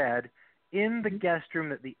to the bed in the guest room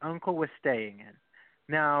that the uncle was staying in.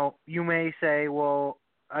 Now, you may say, well,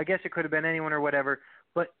 I guess it could have been anyone or whatever,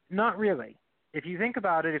 but not really. If you think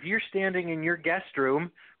about it, if you're standing in your guest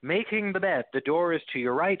room making the bed, the door is to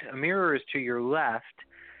your right, a mirror is to your left,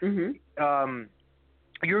 you're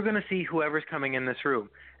going to see whoever's coming in this room.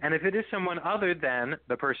 And if it is someone other than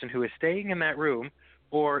the person who is staying in that room,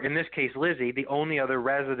 or in this case, Lizzie, the only other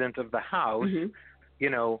resident of the house,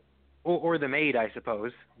 or the maid, I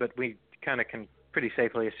suppose, but we kind of can pretty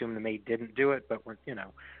safely assume the maid didn't do it, but but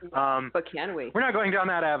can we? We're not going down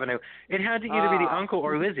that avenue. It had to either be the uncle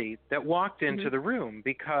or Lizzie that walked into the room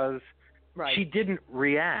because she didn't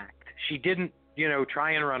react. She didn't,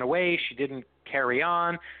 try and run away. She didn't carry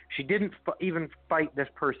on. She didn't even fight this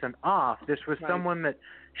person off. This was someone that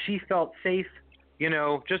she felt safe,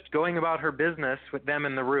 just going about her business with them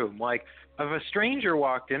in the room. Like, if a stranger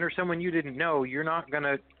walked in or someone you didn't know, you're not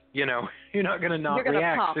gonna, you're not gonna not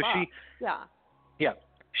react. Pop so up. Yeah,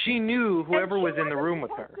 she knew whoever was in the room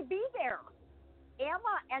with her. To be there.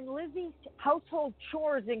 Emma and Lizzie's household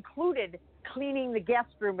chores included cleaning the guest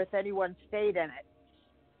room if anyone stayed in it,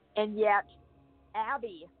 and yet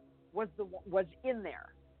Abby was in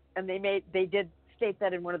there, and they did state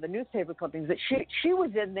that in one of the newspaper clippings that she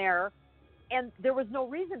was in there, and there was no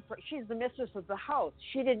reason for. She's the mistress of the house.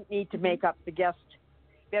 She didn't need to make up the guest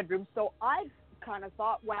bedroom. So I kind of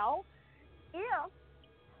thought, well, if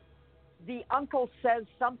the uncle says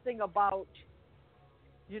something about,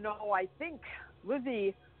 I think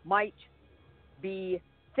Lizzie might be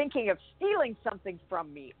thinking of stealing something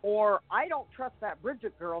from me, or I don't trust that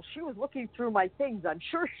Bridget girl. She was looking through my things. I'm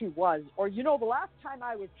sure she was. Or, the last time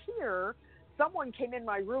I was here, someone came in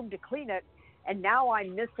my room to clean it, and now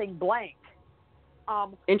I'm missing blank.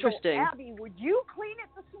 Interesting. So, Abby, would you clean it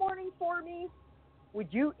this morning for me? Would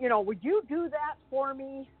you do that for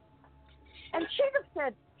me? And she just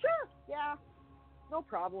said, sure, yeah, no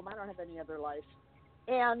problem. I don't have any other life.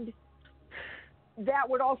 And that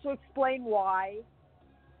would also explain why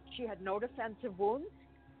she had no defensive wounds.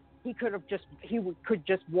 He could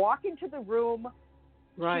just walk into the room.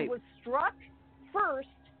 Right. She was struck first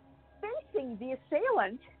facing the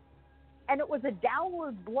assailant, and it was a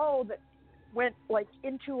downward blow that went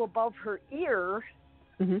into above her ear.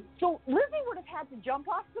 So Lizzie would have had to jump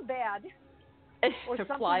off the bed or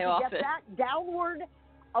something fly to off get it. that downward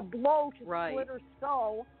a blow to Right. split her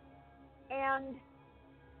skull. And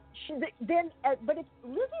but if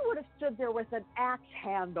Lizzie would have stood there with an axe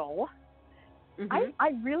handle,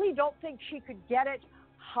 I really don't think she could get it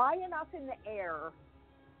high enough in the air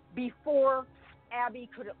before Abby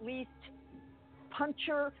could at least punch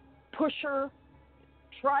her, push her,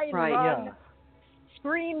 try and run,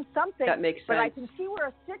 scream something. That makes sense. But I can see where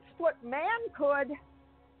a 6-foot man could.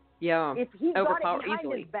 Yeah. If he got overpower it behind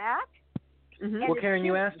easily. his back. Well, Karen,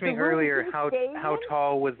 you asked me earlier how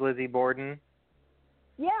tall was Lizzie Borden.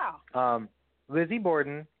 Yeah. Lizzie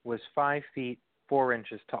Borden was 5 feet 4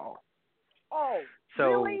 inches tall. Oh,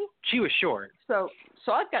 so really? She was short. So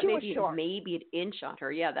I've got maybe an inch on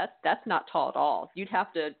her. Yeah, that's not tall at all. You'd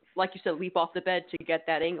have to, like you said, leap off the bed to get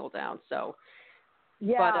that angle down. So.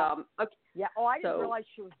 Yeah. But yeah. Oh, I didn't realize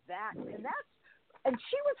she was that. And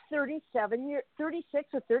she was 36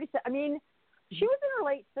 or 37. I mean, she was in her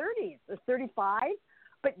late 30s or 35.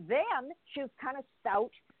 But then she was kind of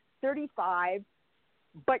stout, 35.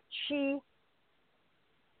 But she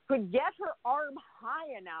could get her arm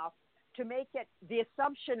high enough to make it the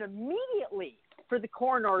assumption immediately for the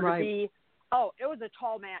coroner to be, it was a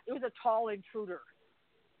tall man. It was a tall intruder.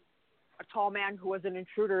 A tall man who was an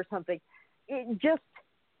intruder or something. I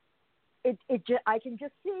can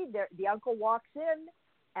just see there. The uncle walks in.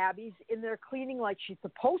 Abby's in there cleaning like she's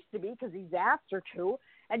supposed to be because he's asked her to,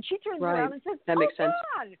 and she turns around and says, "That makes sense.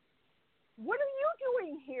 God, what are you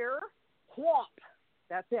doing here?" Whomp.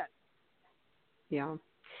 That's it. Yeah,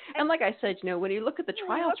 and like I said, when you look at the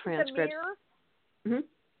trial transcripts.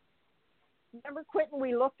 Remember, Quentin,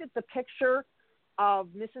 we looked at the picture of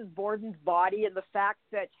Mrs. Borden's body and the fact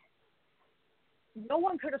that no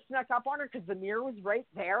one could have snuck up on her because the mirror was right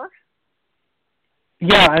there.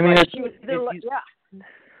 Yeah, I mean,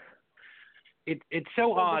 it's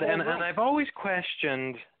so odd, and I've always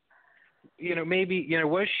questioned, maybe,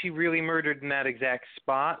 was she really murdered in that exact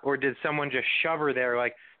spot, or did someone just shove her there,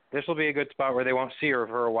 like, this will be a good spot where they won't see her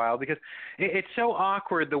for a while? Because it's so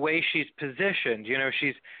awkward the way she's positioned.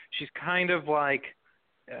 She's kind of like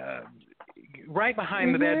right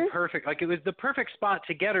behind the bed, perfect. Like, it was the perfect spot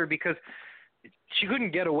to get her because she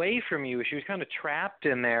couldn't get away from you. She was kind of trapped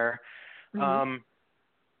in there. Mm-hmm.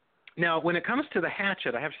 Now, when it comes to the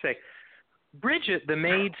hatchet, I have to say, Bridget, the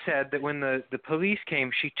maid, said that when the police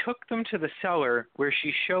came, she took them to the cellar where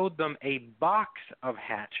she showed them a box of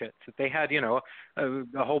hatchets. That they had, a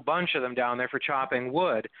whole bunch of them down there for chopping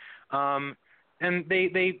wood. And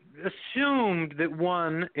they assumed that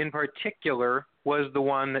one in particular was the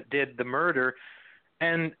one that did the murder.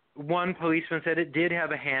 And one policeman said it did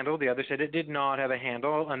have a handle. The other said it did not have a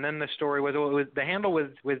handle. And then the story was, the handle was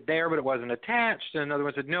there, but it wasn't attached. And another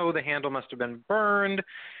one said, no, the handle must have been burned.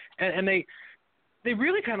 And they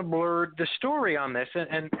really kind of blurred the story on this.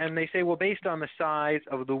 And they say, well, based on the size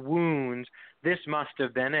of the wounds, this must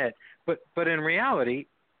have been it. But in reality,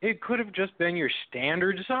 it could have just been your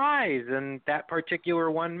standard size, and that particular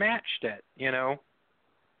one matched it,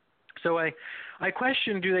 So I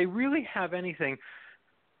question, do they really have anything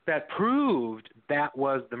that proved that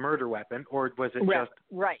was the murder weapon, or was it just...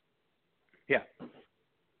 Right. Yeah.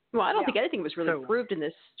 Well, I don't think anything was really proved in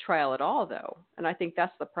this trial at all, though, and I think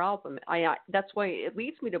that's the problem. That's why it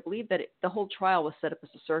leads me to believe that the whole trial was set up as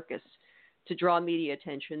a circus to draw media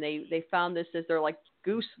attention. They found this as their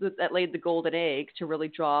goose that laid the golden egg to really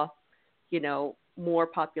draw, more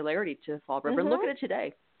popularity to Fall River. Mm-hmm. And look at it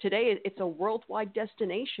today. Today, it's a worldwide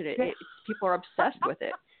destination. People are obsessed with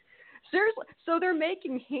it. Seriously. So they're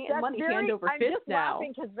making money hand over fist now. I'm just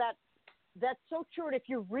laughing because that's so true. And if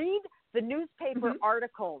you read the newspaper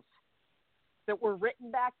articles that were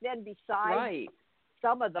written back then, besides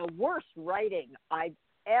some of the worst writing I've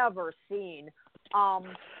ever seen,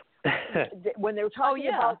 when they were talking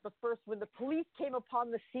about when the police came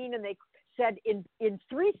upon the scene, and they said in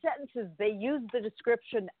 3 sentences they used the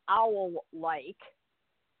description owl-like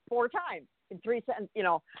 4 times in 3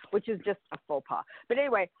 sentences, which is just a faux pas. But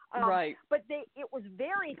anyway, but it was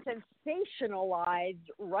very sensationalized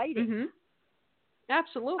writing. Mm-hmm.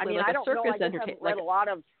 Absolutely. I mean, I don't know. I just haven't read a lot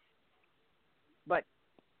of, but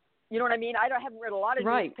you know what I mean? I haven't read a lot of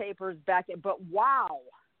newspapers back then, but wow.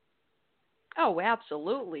 Oh,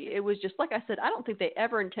 absolutely. It was just, like I said, I don't think they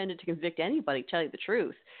ever intended to convict anybody, tell you the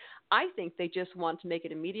truth. I think they just wanted to make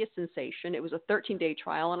it a media sensation. It was a 13-day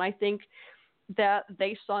trial, and I think that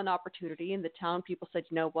they saw an opportunity, and the town people said,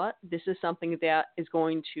 you know what, this is something that is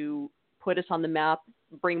going to put us on the map,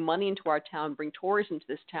 bring money into our town, bring tourism to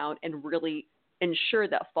this town, and really ensure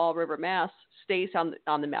that Fall River, Mass stays on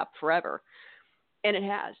the map forever. And it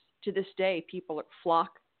has. To this day, people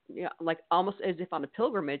flock, almost as if on a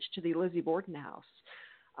pilgrimage to the Lizzie Borden house.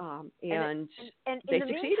 And they in the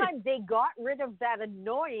succeeded. meantime, they got rid of that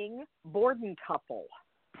annoying Borden couple.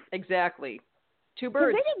 Exactly. 2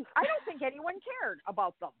 birds. I don't think anyone cared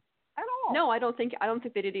about them at all. No, I don't think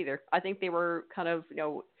they did either. I think they were kind of,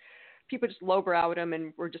 people just lowbrowed them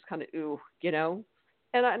and were just kind of, ooh,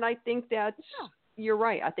 And I think that you're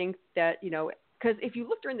right. I think that, because if you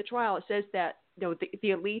look during the trial, it says that, the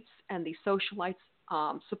elites and the socialites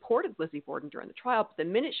supported Lizzie Borden during the trial, but the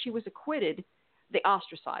minute she was acquitted, they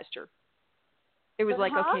ostracized her. It was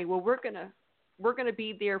like, okay, well, we're gonna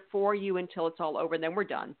be there for you until it's all over, and then we're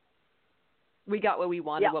done. We got what we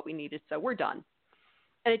wanted, what we needed, so we're done.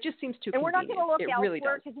 And it just seems too convenient. And we're not going to look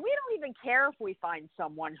elsewhere because we don't even care if we find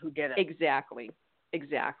someone who did it. Exactly.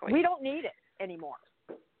 We don't need it anymore.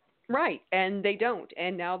 Right, and they don't.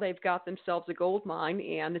 And now they've got themselves a gold mine,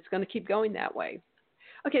 and it's going to keep going that way.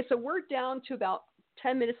 Okay, so we're down to about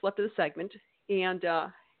 10 minutes left of the segment, and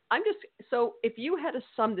so if you had to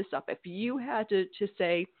sum this up, if you had to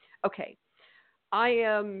say, okay, I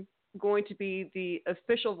am going to be the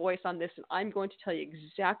official voice on this, and I'm going to tell you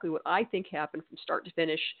exactly what I think happened from start to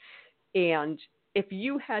finish, and if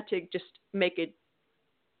you had to just make it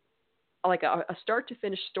like a start to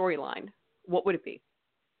finish storyline, what would it be?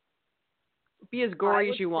 Be as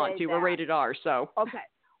gory as you want to. We're rated R, so. Okay.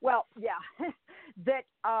 Well, yeah. That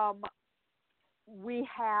we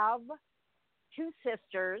have 2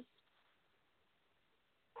 sisters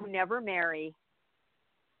who never marry,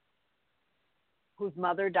 whose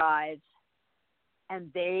mother dies,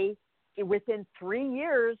 and within 3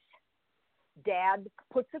 years, Dad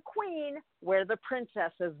puts a queen where the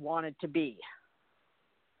princesses wanted to be.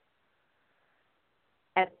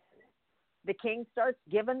 And the king starts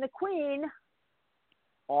giving the queen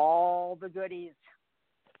all the goodies.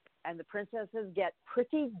 And the princesses get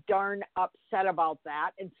pretty darn upset about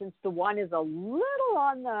that. And since the one is a little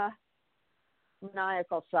on the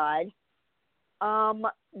maniacal side, and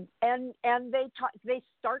they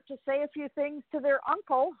start to say a few things to their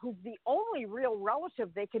uncle, who's the only real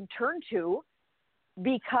relative they can turn to,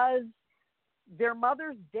 because their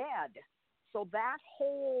mother's dead. So that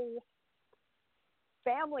whole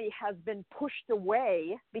family has been pushed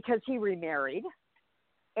away because he remarried.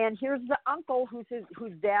 And here's the uncle who's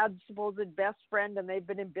dad's supposed best friend, and they've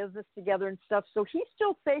been in business together and stuff. So he's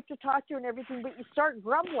still safe to talk to and everything, but you start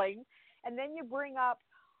grumbling, and then you bring up,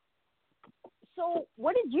 so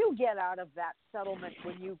what did you get out of that settlement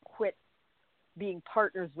when you quit being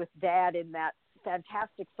partners with Dad in that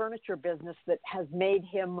fantastic furniture business that has made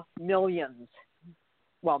him millions?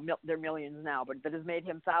 Well, they're millions now, but that has made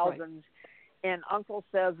him thousands. Right. And Uncle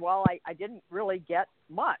says, well, I didn't really get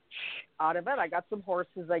much out of it. I got some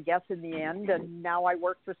horses, I guess, in the end, and now I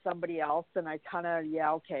work for somebody else, and I kind of,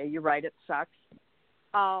 yeah, okay, you're right, it sucks.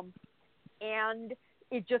 And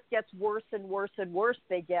it just gets worse and worse and worse.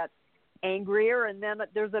 They get angrier, and then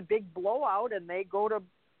there's a big blowout, and they go to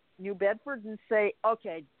New Bedford and say,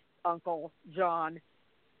 okay, Uncle John,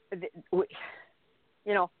 you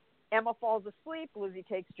know, Emma falls asleep. Lizzie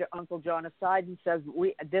takes Uncle John aside and says,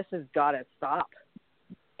 this has got to stop,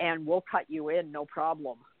 and we'll cut you in, no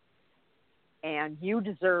problem. And you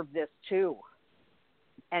deserve this too.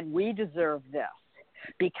 And we deserve this,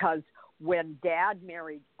 because when Dad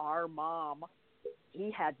married our mom, he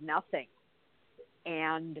had nothing.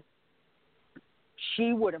 And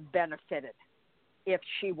she would have benefited if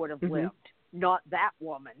she would have lived, not that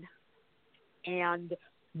woman. And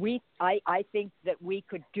I think that we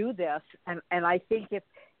could do this, and I think if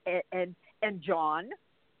and John,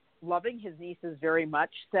 loving his nieces very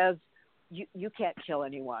much, says you can't kill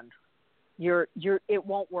anyone. It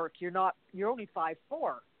won't work. You're only 5'4".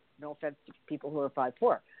 No offense to people who are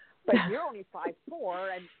 5'4", but you're only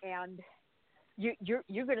 5'4", and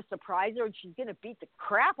you're going to surprise her, and she's going to beat the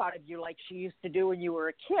crap out of you like she used to do when you were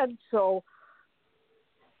a kid. So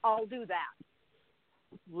I'll do that.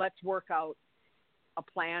 Let's work out a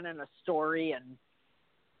plan and a story,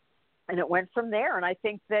 and it went from there. And I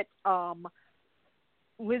think that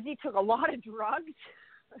Lizzie took a lot of drugs.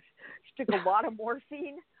 She took a lot of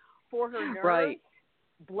morphine for her nerves. Right.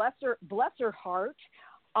 Bless her heart.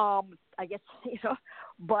 I guess, you know,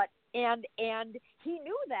 but and he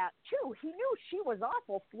knew that too. He knew she was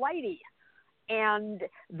awful flighty, and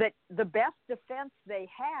that the best defense they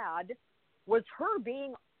had was her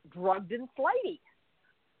being drugged and flighty.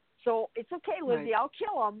 So it's okay, Lizzie, right. I'll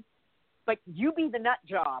kill him, but you be the nut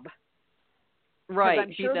job. Right.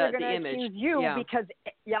 I'm sure they're going to accuse you, yeah. Because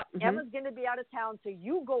Emma's going to be out of town, so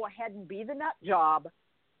you go ahead and be the nut job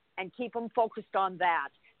and keep them focused on that.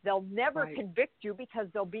 They'll never right. convict you because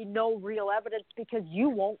there'll be no real evidence because you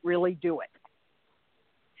won't really do it.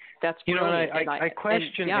 That's brilliant. You know, I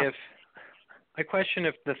question I question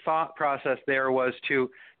if the thought process there was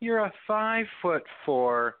you're a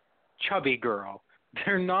 5'4" chubby girl.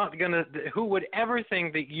 They're not going to, who would ever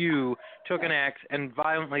think that you took an axe and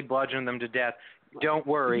violently bludgeoned them to death? Don't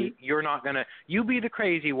worry, you're not going to, you be the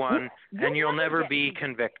crazy one, and you'll never be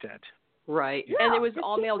convicted. Right. Yeah, and it was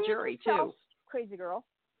all-male jury, too. Crazy girl.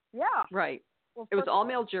 Yeah. Right. Well, it was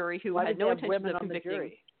all-male jury who had no intention of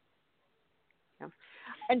convicting. Yeah.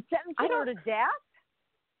 And sentencing her to death?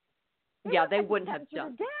 Yeah, they wouldn't have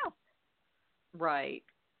done death. Right.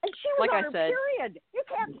 And she was on her period. You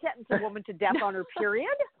can't sentence a woman to death on her period.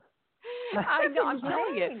 I know, I'm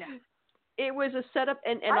telling you. It was a setup,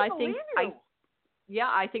 and I think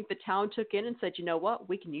I think the town took in and said, you know what,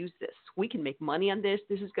 we can use this. We can make money on this.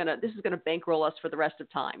 This is gonna bankroll us for the rest of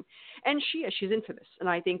time. And she's infamous. And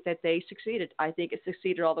I think that they succeeded. I think it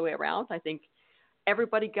succeeded all the way around. I think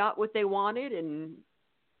everybody got what they wanted, and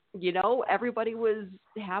you know, everybody was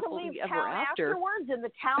happily ever after. Afterwards, and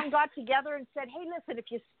the town got together and said, hey, listen,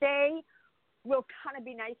 if you stay, we'll kind of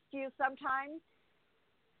be nice to you sometimes.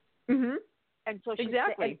 Mm-hmm. And so she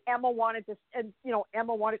exactly. And Emma wanted to, and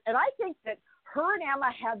I think that her and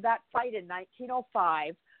Emma had that fight in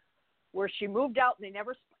 1905 where she moved out and they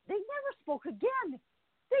never spoke again.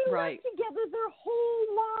 They lived together their whole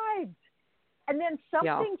lives. And then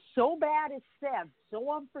something so bad is said,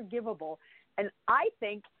 so unforgivable. And I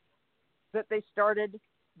think that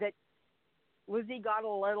that Lizzie got a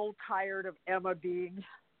little tired of Emma being,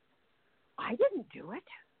 I didn't do it.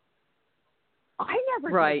 I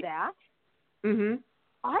never did that. Mm-hmm.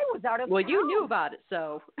 I was out of town. Well, you knew about it,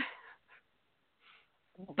 so.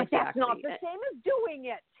 But that's not the same as doing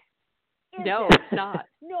it. No, it's not.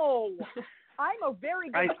 No. I'm a very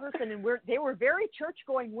good person, and they were very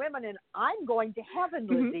church-going women, and I'm going to heaven,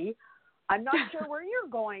 Lizzie. I'm not sure where you're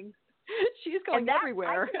going. She's going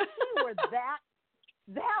everywhere. I can see where that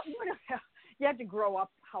would have. You had to grow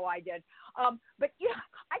up how I did, but yeah,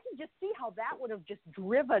 I can just see how that would have just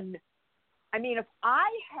driven. I mean, if I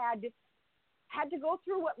had to go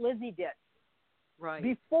through what Lizzie did, right,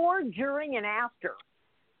 before, during, and after,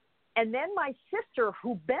 and then my sister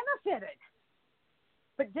who benefited,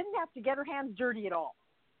 but didn't have to get her hands dirty at all.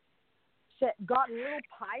 gotten a little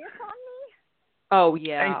pious on me. Oh,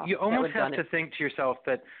 yeah. And you almost have to think to yourself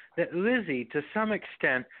that Lizzie, to some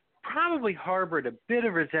extent, probably harbored a bit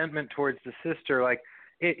of resentment towards the sister. Like,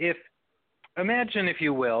 if imagine, if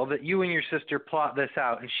you will, that you and your sister plot this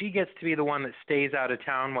out, and she gets to be the one that stays out of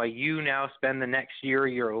town while you now spend the next year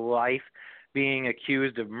of your life being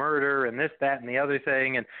accused of murder and this, that, and the other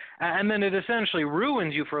thing, and then it essentially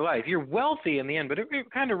ruins you for life. You're wealthy in the end, but it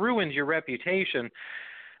kind of ruins your reputation.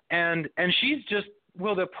 And she's just,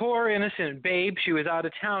 well, the poor innocent babe, she was out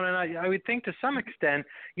of town, and I would think to some extent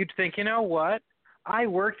you'd think, you know what? I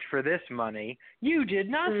worked for this money. You did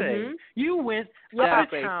nothing. Mm-hmm. You went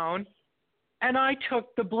out of town, and I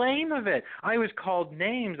took the blame of it. I was called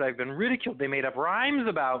names. I've been ridiculed. They made up rhymes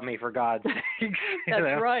about me, for God's sake.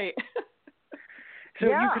 That's right. So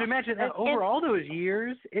you could imagine that over all those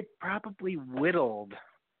years, it probably whittled.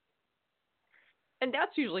 And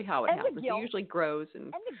that's usually how it happens. It usually grows. And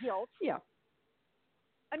the guilt. Yeah.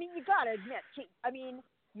 I mean, you got to admit,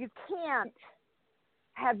 you can't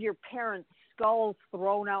have your parents' skulls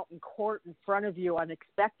thrown out in court in front of you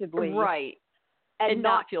unexpectedly. Right. And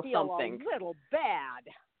not feel something. A little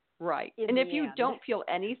bad. Right. And if you don't feel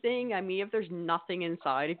anything, if there's nothing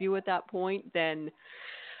inside of you at that point, then,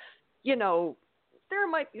 there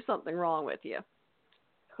might be something wrong with you.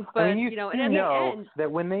 But, you know end, that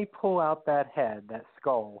when they pull out that head, that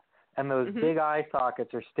skull, and those big eye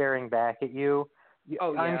sockets are staring back at you,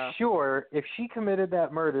 I'm sure if she committed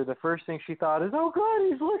that murder, the first thing she thought is, oh, God,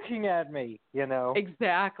 he's looking at me,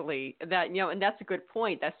 Exactly. That, and that's a good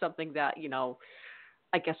point. That's something that,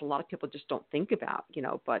 I guess a lot of people just don't think about,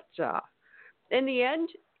 but in the end,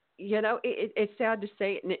 it's sad to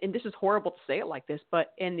say, and this is horrible to say it like this,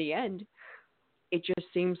 but in the end, it just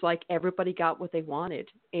seems like everybody got what they wanted,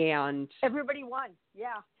 and everybody won.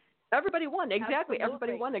 Yeah, everybody won. Exactly, absolutely.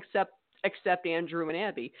 Everybody won except Andrew and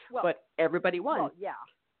Abby. But everybody won. Well, yeah,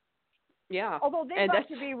 yeah. Although they got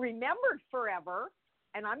to be remembered forever,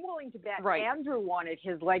 and I'm willing to bet Andrew wanted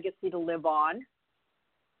his legacy to live on.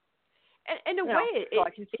 And in a way,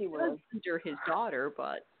 it was under his daughter,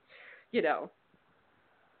 but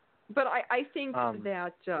But I think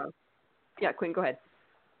that Quinn, go ahead.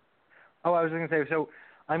 Oh, I was going to say, so,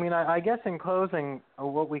 I guess in closing,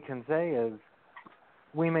 what we can say is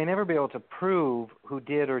we may never be able to prove who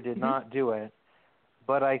did or did not do it,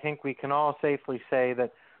 but I think we can all safely say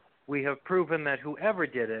that we have proven that whoever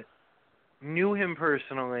did it knew him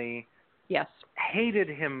personally, yes, hated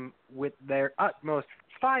him with their utmost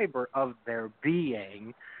fiber of their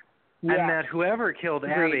being, and that whoever killed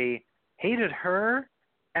Abby hated her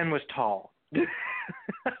and was tall.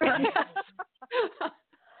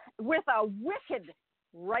 With a wicked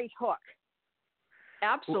right hook.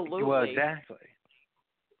 Absolutely. Well, exactly.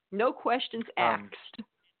 No questions asked.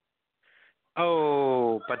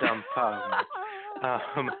 So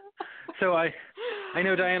I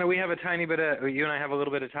know, Diana, we have a tiny bit of, you and I have a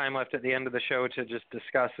little bit of time left at the end of the show to just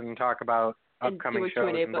discuss and talk about upcoming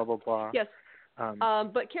shows and blah, blah, blah. Yes.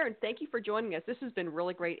 But Karen, thank you for joining us. This has been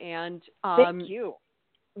really great. And thank you.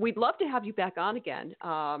 We'd love to have you back on again.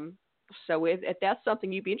 So if that's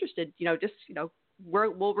something you'd be interested,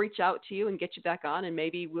 we'll reach out to you and get you back on, and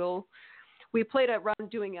maybe we played around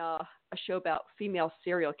doing a show about female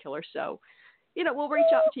serial killers. So, we'll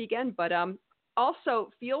reach out to you again. But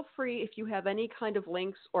also feel free, if you have any kind of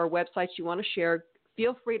links or websites you want to share,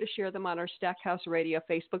 feel free to share them on our Stackhouse Radio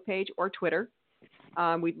Facebook page or Twitter.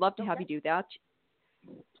 We'd love to have you do that.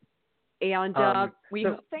 And we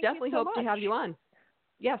definitely hope to have you on.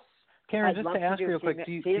 Yes. Karen, just to ask real quick,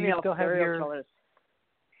 do you still have your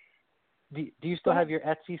do you still have your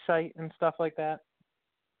Etsy site and stuff like that?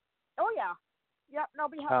 Oh yeah, yep.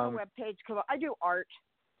 Nobody has a web page because I do art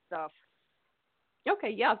stuff. Okay,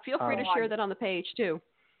 yeah. Feel free to share that on the page too.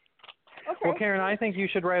 Okay. Well, Karen, I think you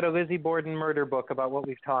should write a Lizzie Borden murder book about what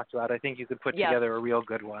we've talked about. I think you could put together a real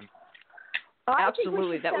good one.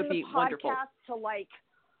 Absolutely, that would be wonderful. To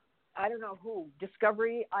I don't know who,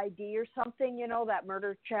 Discovery ID or something, that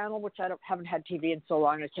murder channel, which haven't had TV in so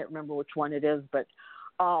long, I can't remember which one it is, but,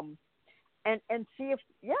 and see if,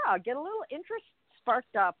 get a little interest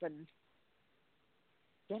sparked up and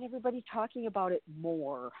get everybody talking about it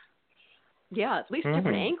more. Yeah, at least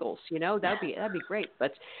different angles, that'd be great.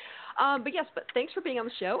 But yes, but thanks for being on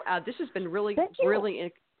the show. This has been really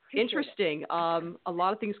interesting. A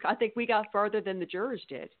lot of things, I think we got farther than the jurors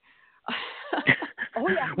did. Oh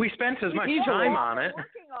yeah, we spent as much time on it.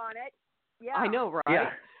 Working on it. Yeah, I know, right?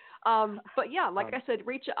 Yeah. But yeah, like I said,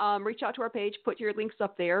 reach out to our page, put your links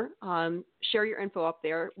up there, share your info up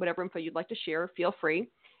there, whatever info you'd like to share, feel free,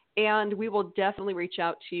 and we will definitely reach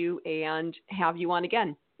out to you and have you on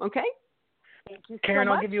again. Okay? Thank you Karen,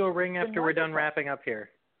 so much. I'll give you a ring It's after been we're done wonderful. wrapping up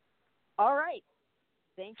here. All right.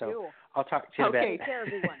 Thank So you. I'll talk to you in a Okay. bit. Take care,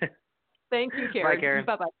 everyone. Thank you, Karen. Bye, Karen.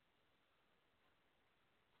 Bye-bye.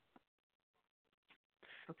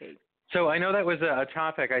 Okay. So I know that was a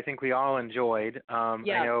topic I think we all enjoyed. Yeah,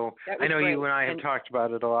 I know that was you great. and I have talked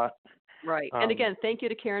about it a lot. Right. And again, thank you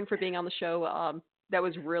to Karen for being on the show. That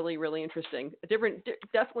was really, really interesting.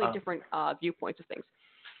 Definitely different viewpoints of things.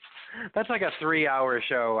 That's like a 3-hour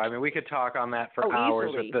show. I mean, we could talk on that for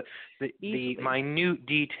hours easily. with the minute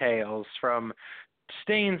details from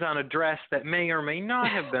stains on a dress that may or may not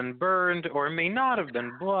have been burned or may not have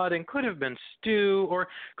been blood and could have been stew or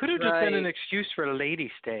could have just been an excuse for lady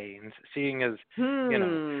stains, seeing as, you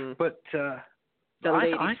know. But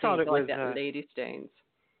I thought it was lady stains.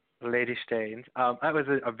 Lady Stains. That was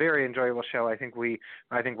a very enjoyable show. I think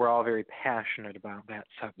we're all very passionate about that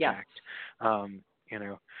subject. Yes. You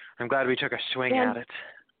know, I'm glad we took a swing at it.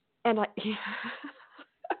 And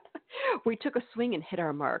we took a swing and hit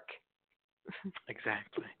our mark.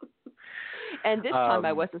 Exactly. And this time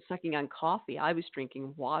I wasn't sucking on coffee. I was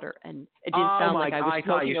drinking water, and it didn't sound like I was I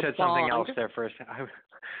thought you said something bong. else there for a second.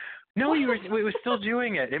 No, we were still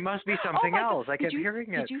doing it. It must be something else. I kept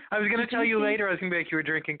hearing it. I was going to tell you later. I was going to be like, you were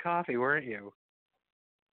drinking coffee, weren't you?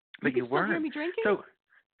 But you weren't. Still hear me drinking? So,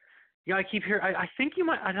 yeah, I keep hearing. I think you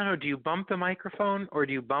might. I don't know. Do you bump the microphone, or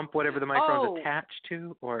do you bump whatever the microphone's attached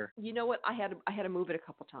to, or? You know what? I had to move it a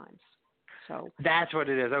couple times. So that's what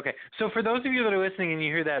it is. Okay. So for those of you that are listening and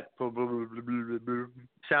you hear that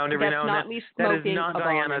sound every now and then, that is not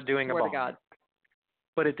Diana doing a bong. God.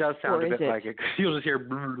 But it does sound a bit like it. You'll just hear.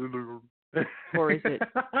 Or is it?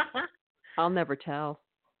 I'll never tell.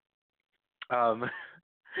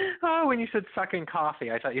 When you said sucking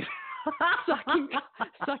coffee, I thought you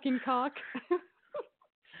sucking cock.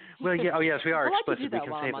 Well, yeah. Oh, yes, we are explicit. We can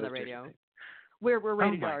while say I'm on the those radio. We're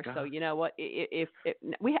rated R, God. so you know what? If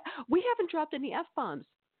we haven't dropped any F-bombs,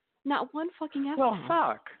 not one fucking F-bomb. Well,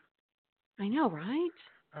 fuck. I know, right?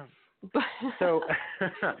 But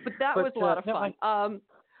that was a lot of fun.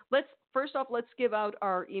 Let's give out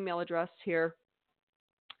our email address here.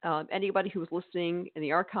 Anybody who's listening in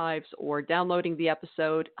the archives or downloading the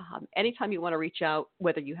episode, anytime you want to reach out,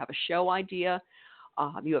 whether you have a show idea,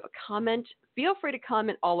 you have a comment, feel free to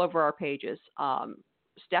comment all over our pages.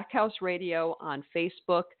 Stackhouse Radio on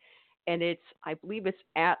Facebook, and I believe it's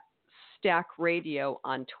at Stack Radio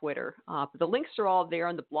on Twitter. The links are all there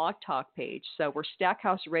on the Blog Talk page. So we're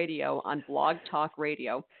Stackhouse Radio on Blog Talk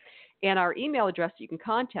Radio. And our email address you can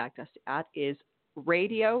contact us at is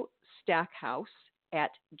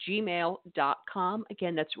radiostackhouse@gmail.com.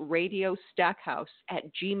 Again, that's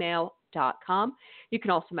radiostackhouse@gmail.com. You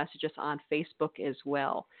can also message us on Facebook as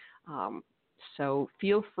well. So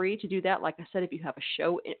feel free to do that. Like I said, if you have a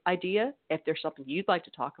show idea, if there's something you'd like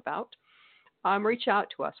to talk about, reach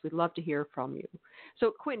out to us. We'd love to hear from you.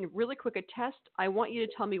 So, Quentin, really quick, a test. I want you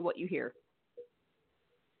to tell me what you hear.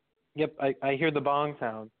 Yep, I hear the bong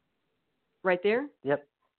sound. Right there? Yep.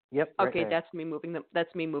 Okay, that's me moving the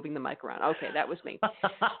mic around. Okay, that was me.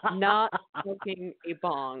 Not smoking a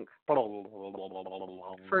bong.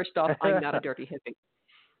 First off, I'm not a dirty hippie.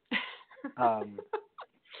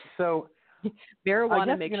 So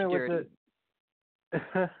marijuana makes you dirty.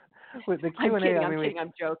 With the Q&A,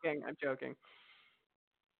 I'm joking.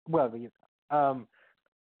 Well,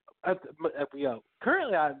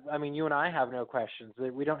 currently, I mean, you and I have no questions.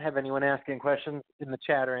 We don't have anyone asking questions in the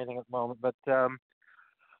chat or anything at the moment. But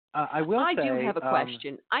I will say, I do have a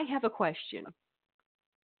question. I have a question.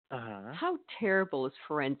 Uh-huh. How terrible is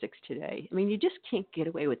forensics today? I mean, you just can't get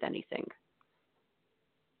away with anything.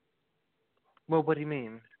 Well, what do you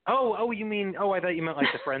mean? Oh, you mean? Oh, I thought you meant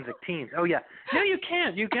like the forensic teams. Oh, yeah. No, you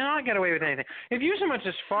can't. You cannot get away with anything. If you so much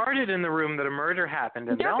as farted in the room that a murder happened,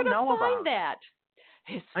 and they'll know about that.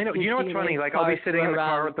 I know. You know what's funny? Like, I'll be sitting in the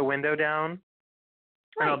car with the window down,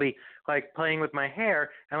 and I'll be like playing with my hair,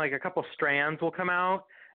 and like a couple strands will come out,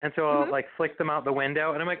 and so I'll like flick them out the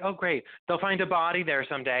window, and I'm like, oh great, they'll find a body there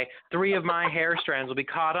someday. 3 of my hair strands will be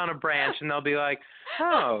caught on a branch, and they'll be like,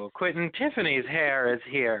 oh, Quentin Tiffany's hair is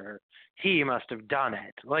here. He must have done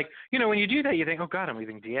it. Like, you know, when you do that, you think, oh God, I'm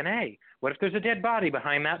leaving DNA. What if there's a dead body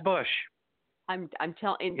behind that bush? I'm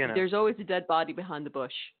telling you, there's always a dead body behind the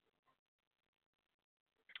bush.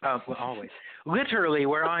 Well, always. Literally,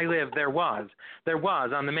 where I live, there was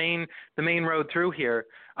on the main road through here.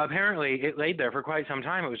 Apparently, it laid there for quite some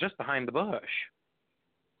time. It was just behind the bush.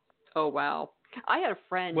 Oh wow! I had a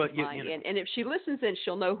friend of mine, and if she listens in,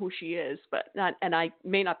 she'll know who she is. But not, and I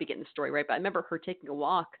may not be getting the story right, but I remember her taking a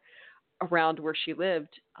walk around where she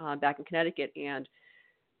lived back in Connecticut, and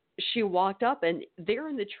she walked up, and there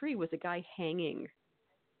in the tree was a guy hanging.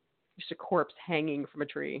 just a corpse hanging from a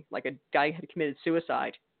tree, like a guy had committed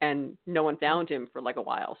suicide, and no one found him for like a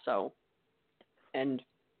while. So, and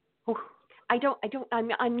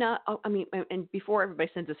I'm not, I mean, and before everybody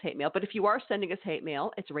sends us hate mail, but if you are sending us hate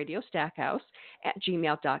mail, it's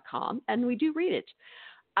radiostackhouse@gmail.com, and we do read it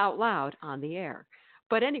out loud on the air.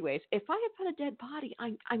 But anyways, if I had found a dead body,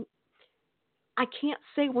 I can't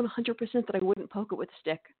say 100% that I wouldn't poke it with a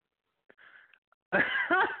stick.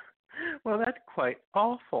 Well, that's quite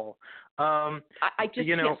awful. I just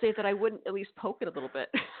can't say that I wouldn't at least poke it a little bit.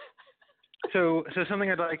 So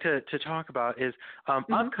something I'd like to talk about is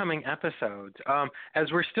upcoming episodes.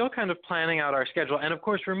 As we're still kind of planning out our schedule, and of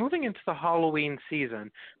course we're moving into the Halloween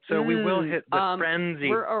season, so we will hit the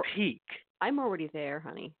frenzy peak. I'm already there,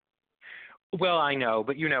 honey. Well, I know,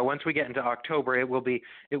 but once we get into October, it will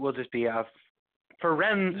just be a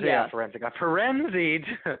frenzied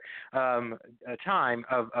time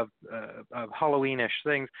of Halloweenish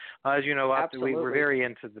things. As you know, we're very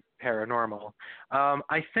into the paranormal.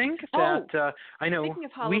 I think that I know speaking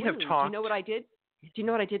of Halloween, we have talked. Do you know what I did? Do you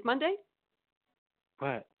know what I did Monday?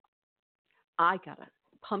 What? I got a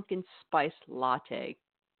pumpkin spice latte.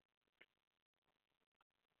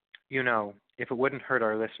 If it wouldn't hurt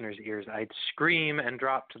our listeners' ears, I'd scream and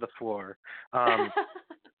drop to the floor.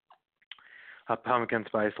 A pumpkin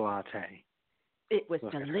spice latte. It was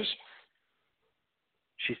delicious.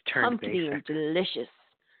 She's turned pumpkin basic. Delicious.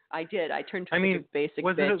 I did. I turned to a basic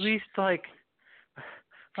was bitch. it at least like...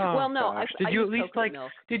 Oh, well, no. Gosh. Did you at least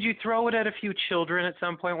milk. Did you throw it at a few children at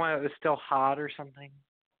some point while it was still hot or something?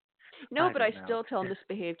 No, but I still tell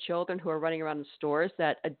misbehaved children who are running around in stores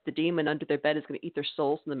that the demon under their bed is going to eat their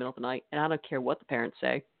souls in the middle of the night, and I don't care what the parents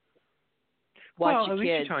say. Watch at least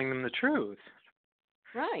you're telling them the truth.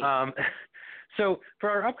 Right. So for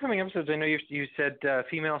our upcoming episodes, I know you said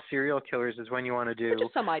female serial killers is when you want to do.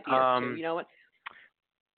 Just some ideas too. You know what?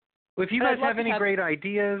 If you guys have any great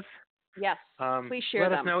ideas, yes, please share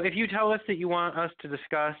let them. us know. If you tell us that you want us to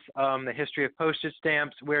discuss the history of postage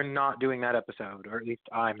stamps, we're not doing that episode, or at least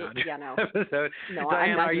I'm not doing that episode. No,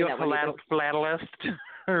 Diane, I'm not are you a philatelist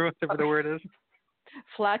or whatever the word is?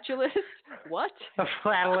 Flatulist? What? A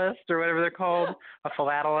flatulist or whatever they're called. A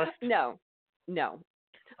philatelist? No.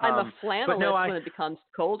 I'm a flannelist when it becomes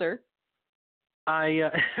colder. You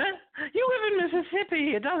live in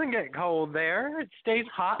Mississippi. It doesn't get cold there. It stays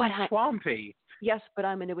hot and swampy. Yes, but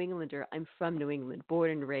I'm a New Englander. I'm from New England, born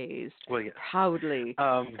and raised, yes. proudly.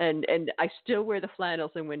 And I still wear the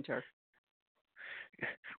flannels in winter.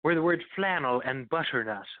 Where the words flannel and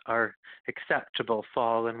butternut are acceptable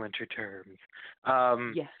fall and winter terms.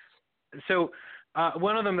 Yes. So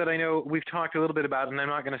one of them that I know we've talked a little bit about, and I'm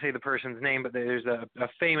not going to say the person's name, but there's a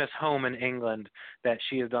famous home in England that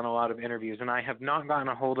she has done a lot of interviews, and I have not gotten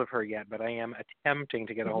a hold of her yet, but I am attempting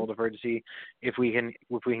to get a hold of her to see if we can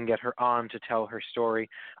get her on to tell her story.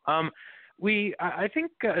 I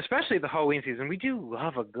think, especially the Halloween season, we do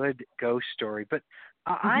love a good ghost story, but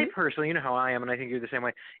I personally, you know how I am, and I think you're the same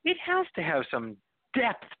way, it has to have some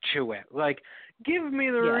depth to it. Like, give me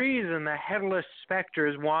the reason the headless specter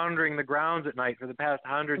is wandering the grounds at night for the past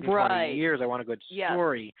 120 years. I want a good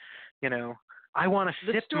story. I want to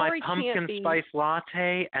sip my pumpkin spice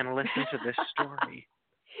latte and listen to this story.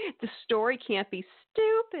 The story can't be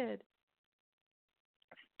stupid.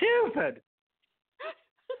 Stupid!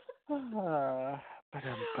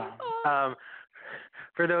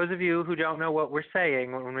 For those of you who don't know what we're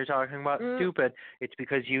saying when we're talking about stupid, it's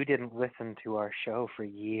because you didn't listen to our show for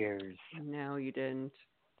years. No, you didn't.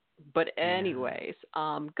 But anyways,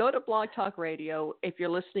 go to Blog Talk Radio if you're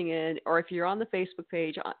listening in, or if you're on the Facebook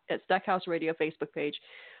page, at Stackhouse Radio Facebook page.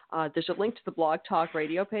 There's a link to the Blog Talk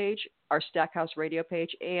Radio page, our Stackhouse Radio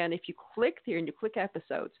page, and if you click there and you click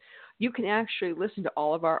episodes, you can actually listen to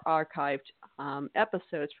all of our archived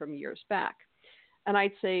episodes from years back. And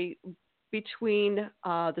I'd say between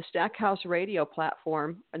the Stackhouse Radio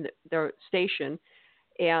platform and their station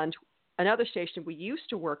and another station we used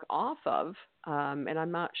to work off of, and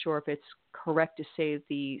I'm not sure if it's correct to say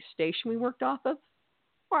the station we worked off of,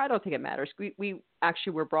 or I don't think it matters. We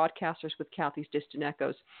actually were broadcasters with Kathy's Distant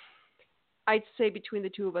Echoes. I'd say between the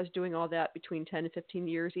two of us doing all that, between 10 and 15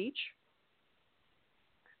 years each,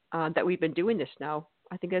 that we've been doing this now.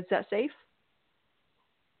 I think is that safe?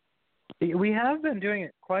 We have been doing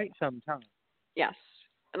it quite some time. Yes.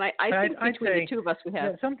 And I think between the two of us we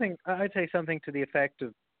have. Yeah, I'd say something to the effect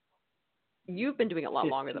of... You've been doing it a lot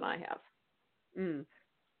longer than I have.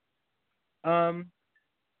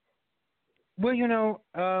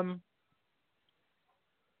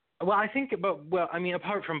 I think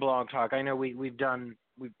apart from Blog Talk, I know we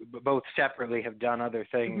both separately have done other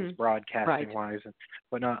things broadcasting wise and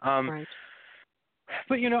whatnot.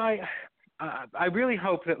 But I really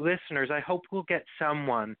hope that listeners, I hope we'll get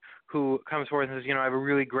someone who comes forward and says, I have a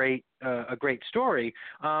really great a great story.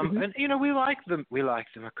 And we like the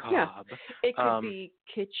macabre. Yeah. It could be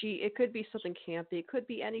kitschy, it could be something campy, it could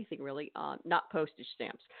be anything really, not postage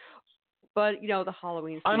stamps. But the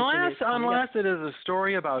Halloween season unless it is a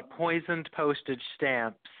story about poisoned postage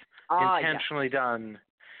stamps intentionally done.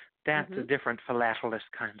 That's a different philatelist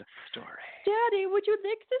kind of story. Daddy, would you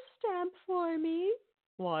lick the stamp for me?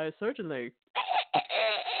 Why, certainly.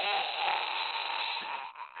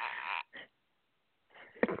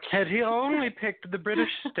 Had he only picked the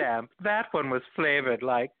British stamp, that one was flavored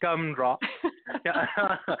like gumdrops.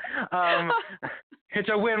 It's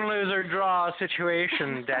a win, lose, or draw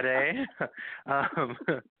situation, Daddy.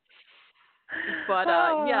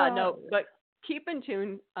 But keep in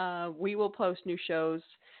tune. We will post new shows.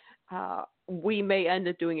 We may end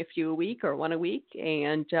up doing a few a week or one a week,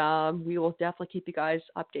 and we will definitely keep you guys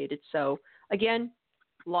updated. So, again,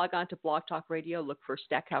 log on to Blog Talk Radio, look for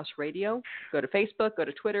Stackhouse Radio, go to Facebook, go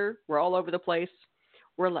to Twitter. We're all over the place.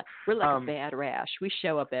 We're like a bad rash. We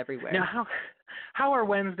show up everywhere. Now, how are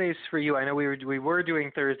Wednesdays for you? I know we were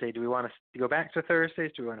doing Thursday. Do we want to go back to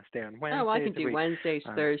Thursdays? Do we want to stay on Wednesdays? Oh, I can do Wednesdays,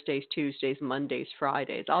 Thursdays, Tuesdays, Mondays,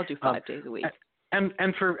 Fridays. I'll do 5 days a week. And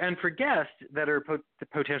for guests that are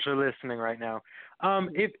potentially listening right now,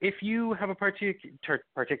 if you have a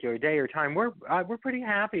particular day or time, we're pretty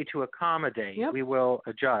happy to accommodate. Yep. We will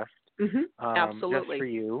adjust. Absolutely. Just for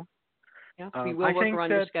you. Yeah, we will work around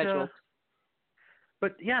your schedule.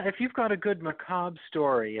 But yeah, if you've got a good macabre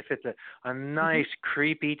story, if it's a nice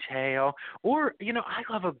creepy tale, or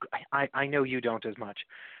I know you don't as much,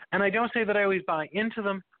 and I don't say that I always buy into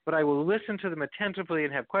them, but I will listen to them attentively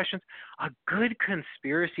and have questions. A good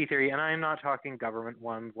conspiracy theory, and I'm not talking government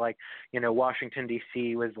ones like Washington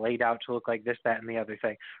D.C. was laid out to look like this, that, and the other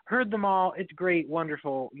thing. Heard them all. It's great,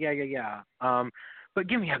 wonderful, yeah. But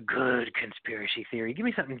give me a good conspiracy theory. Give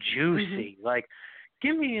me something juicy,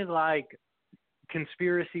 give me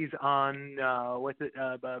conspiracies on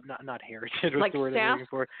not heritage. What's the word I'm looking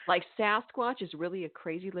for? Like Sasquatch is really a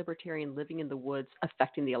crazy libertarian living in the woods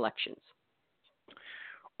affecting the elections.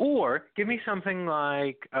 Or give me something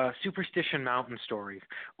like Superstition Mountain stories,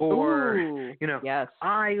 or yes.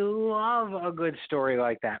 I love a good story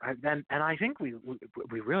like that, and I think we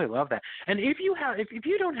really love that. And if you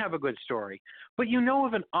don't have a good story, but you know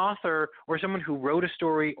of an author or someone who wrote a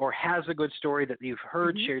story or has a good story that you've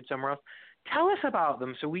heard shared somewhere else, tell us about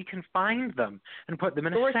them so we can find them and put them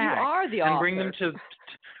in a sack. Or if you are the author. And bring them to.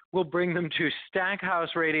 We'll bring them to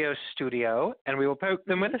Stackhouse Radio Studio, and we will poke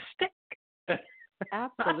them with a stick.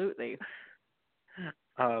 Absolutely.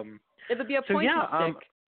 It'll be a pointy stick.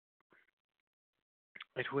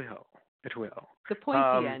 It will. The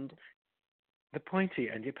pointy end. The pointy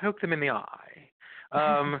end. You poke them in the eye.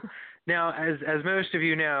 Now, as most of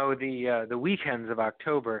you know, the weekends of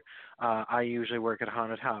October, I usually work at a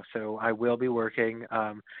haunted house, so I will be working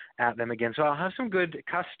at them again. So I'll have some good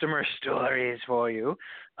customer stories for you.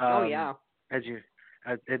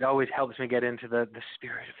 It always helps me get into the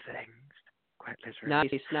spirit of things. Quite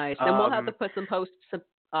literally. Nice. And we'll have to put some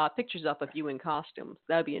pictures up of you in costumes.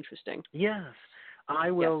 That'd be interesting. Yes.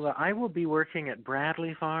 I will. Yes. I will be working at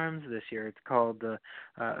Bradley Farms this year. It's called the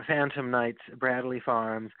Phantom Nights Bradley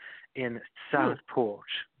Farms in Southport,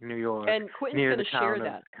 New York. And Quentin's going to share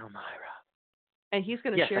that. Elmira. And he's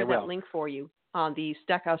going to share that link for you on the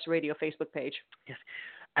Stackhouse Radio Facebook page. Yes.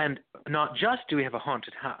 And not just do we have a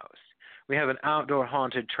haunted house. We have an outdoor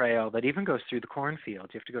haunted trail that even goes through the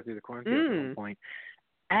cornfields. You have to go through the cornfields at one point.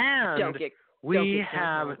 And we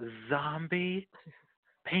have zombie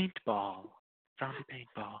paintball.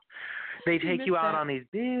 They take you out on these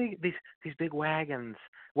big wagons.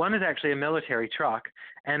 One is actually a military truck,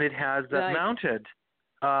 and it has mounted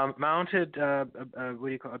what do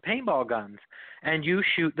you call it? Paintball guns, and you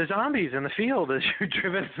shoot the zombies in the field as you're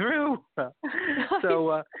driven through.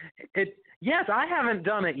 So yes, I haven't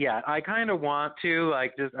done it yet. I kind of want to,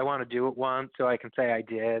 I want to do it once so I can say I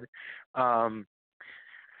did.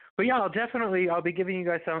 But yeah, I'll be giving you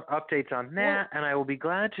guys some updates on that, and I will be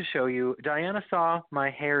glad to show you. Diana saw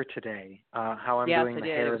my hair today, how I'm doing the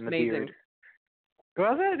hair and the beard.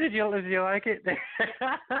 Was it? Did you like it?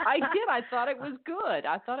 I did. I thought it was good.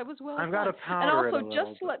 I thought it was well done. I've got to powder it a little. And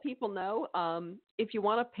also, just to let people know, if you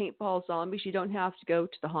want to paintball zombies, you don't have to go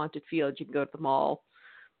to the haunted field. You can go to the mall,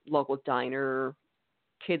 local diner,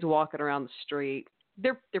 kids walking around the street.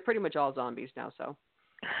 They're pretty much all zombies now, so.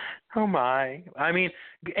 Oh my! I mean,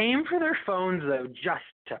 aim for their phones though, just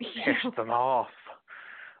to piss them off.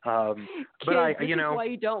 Kids, this is why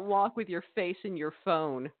you don't walk with your face in your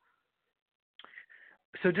phone.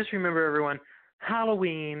 So just remember, everyone,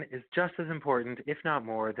 Halloween is just as important, if not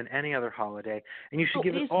more, than any other holiday, and you should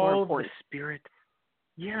give it is more all the important. spirit.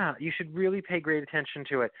 Yeah, you should really pay great attention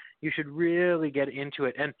to it. You should really get into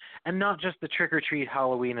it, and not just the trick or treat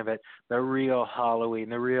Halloween of it, the real Halloween,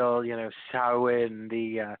 the real Samhain,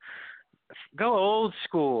 the go old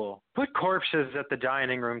school. Put corpses at the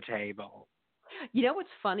dining room table. You know what's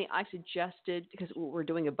funny? I suggested, because we're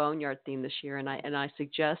doing a boneyard theme this year, and I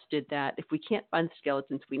suggested that if we can't find the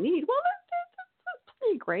skeletons we need, well, there's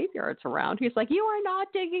plenty of graveyards around. He's like, you are not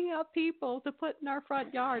digging up people to put in our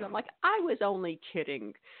front yard. I'm like, I was only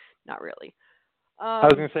kidding. Not really. I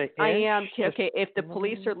was going to say, I am kidding. Okay, if the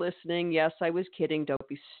police are listening, yes, I was kidding. Don't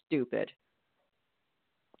be stupid.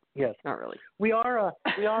 Yes, not really. We are a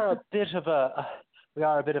bit of a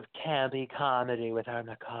bit of campy comedy with our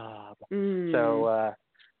macabre.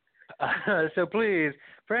 So please,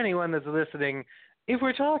 for anyone that's listening, if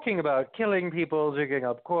we're talking about killing people, digging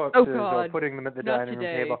up corpses, or putting them at the dining room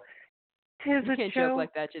table, you can't joke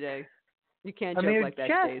like that today. You can't joke like that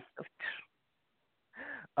today.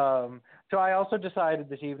 So I also decided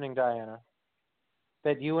this evening, Diana,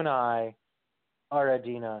 that you and I are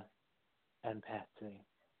Adina and Patsy.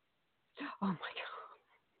 Oh my God.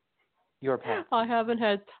 Your Patsy. I haven't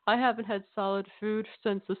had solid food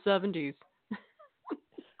since the 70s.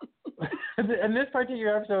 And this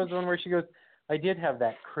particular episode is the one where she goes, I did have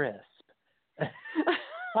that crisp.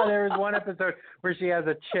 There was one episode where she has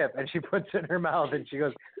a chip and she puts it in her mouth and she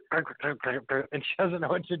goes, and she doesn't know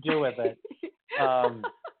what to do with it.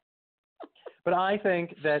 But I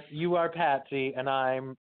think that you are Patsy and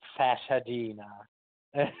I'm Fashadina.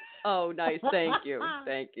 Oh, nice. Thank you.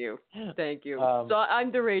 So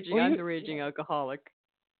I'm the raging alcoholic.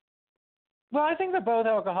 Well, I think that both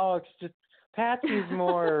alcoholics, just Patsy's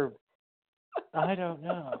more, I don't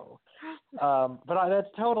know. But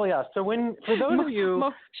that's totally us. So for those of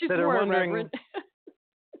you that are wondering,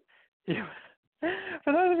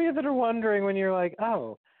 for those of you that are wondering when you're like,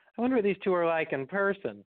 oh, I wonder what these two are like in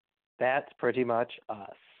person, that's pretty much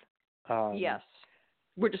us. Yes.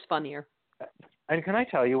 We're just funnier. And can I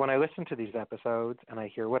tell you, when I listen to these episodes and I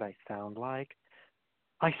hear what I sound like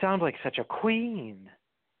such a queen.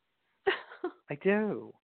 I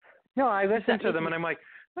do. No, I listen to them and I'm like,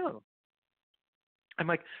 oh. I'm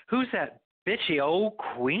like, who's that bitchy old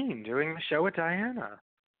queen doing the show with Diana?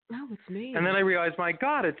 Oh, it's me. And then I realized, my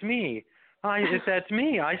God, it's me. That's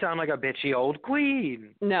me. I sound like a bitchy old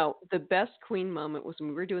queen. No, the best queen moment was when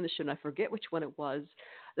we were doing the show, and I forget which one it was,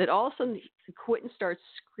 that all of a sudden Quentin starts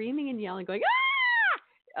screaming and yelling, going, ah!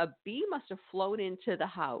 A bee must have flown into the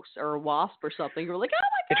house, or a wasp or something. You were like, oh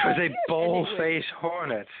my God. It was a bull-faced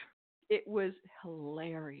hornet. It was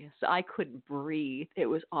hilarious. I couldn't breathe. It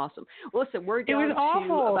was awesome. Listen, we're down to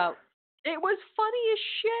about. It was funny as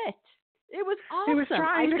shit. It was awesome. It was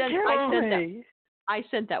trying to kill me. I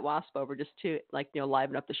sent that wasp over just to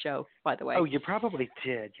liven up the show. By the way. Oh, you probably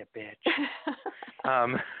did, you bitch.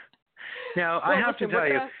 Now I have to tell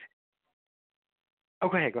you. Oh,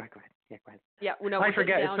 go ahead. Yeah, go ahead. Yeah, I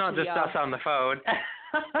forget. It's not just us on the phone.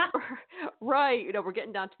 Right. We're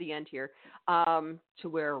getting down to the end here, to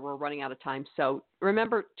where we're running out of time. So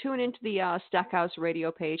remember, tune into the Stackhouse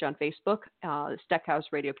Radio page on Facebook, Stackhouse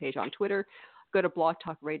Radio page on Twitter. Go to Blog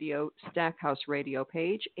Talk Radio, Stackhouse Radio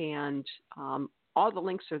page, and all the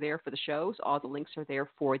links are there for the shows. All the links are there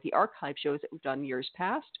for the archive shows that we've done years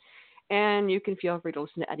past. And you can feel free to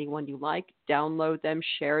listen to anyone you like, download them,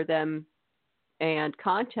 share them, and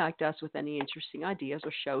contact us with any interesting ideas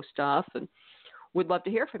or show stuff. And we'd love to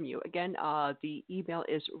hear from you. Again, the email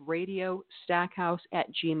is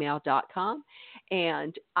radiostackhouse@gmail.com.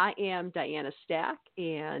 And I am Diana Stack,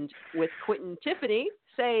 and with Quentin Tiffany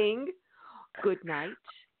saying good night.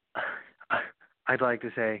 I'd like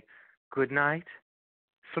to say good night,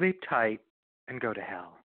 sleep tight, and go to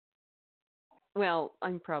hell. Well,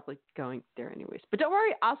 I'm probably going there anyways. But don't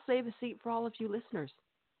worry, I'll save a seat for all of you listeners.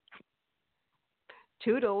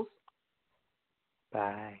 Toodles.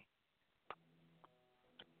 Bye.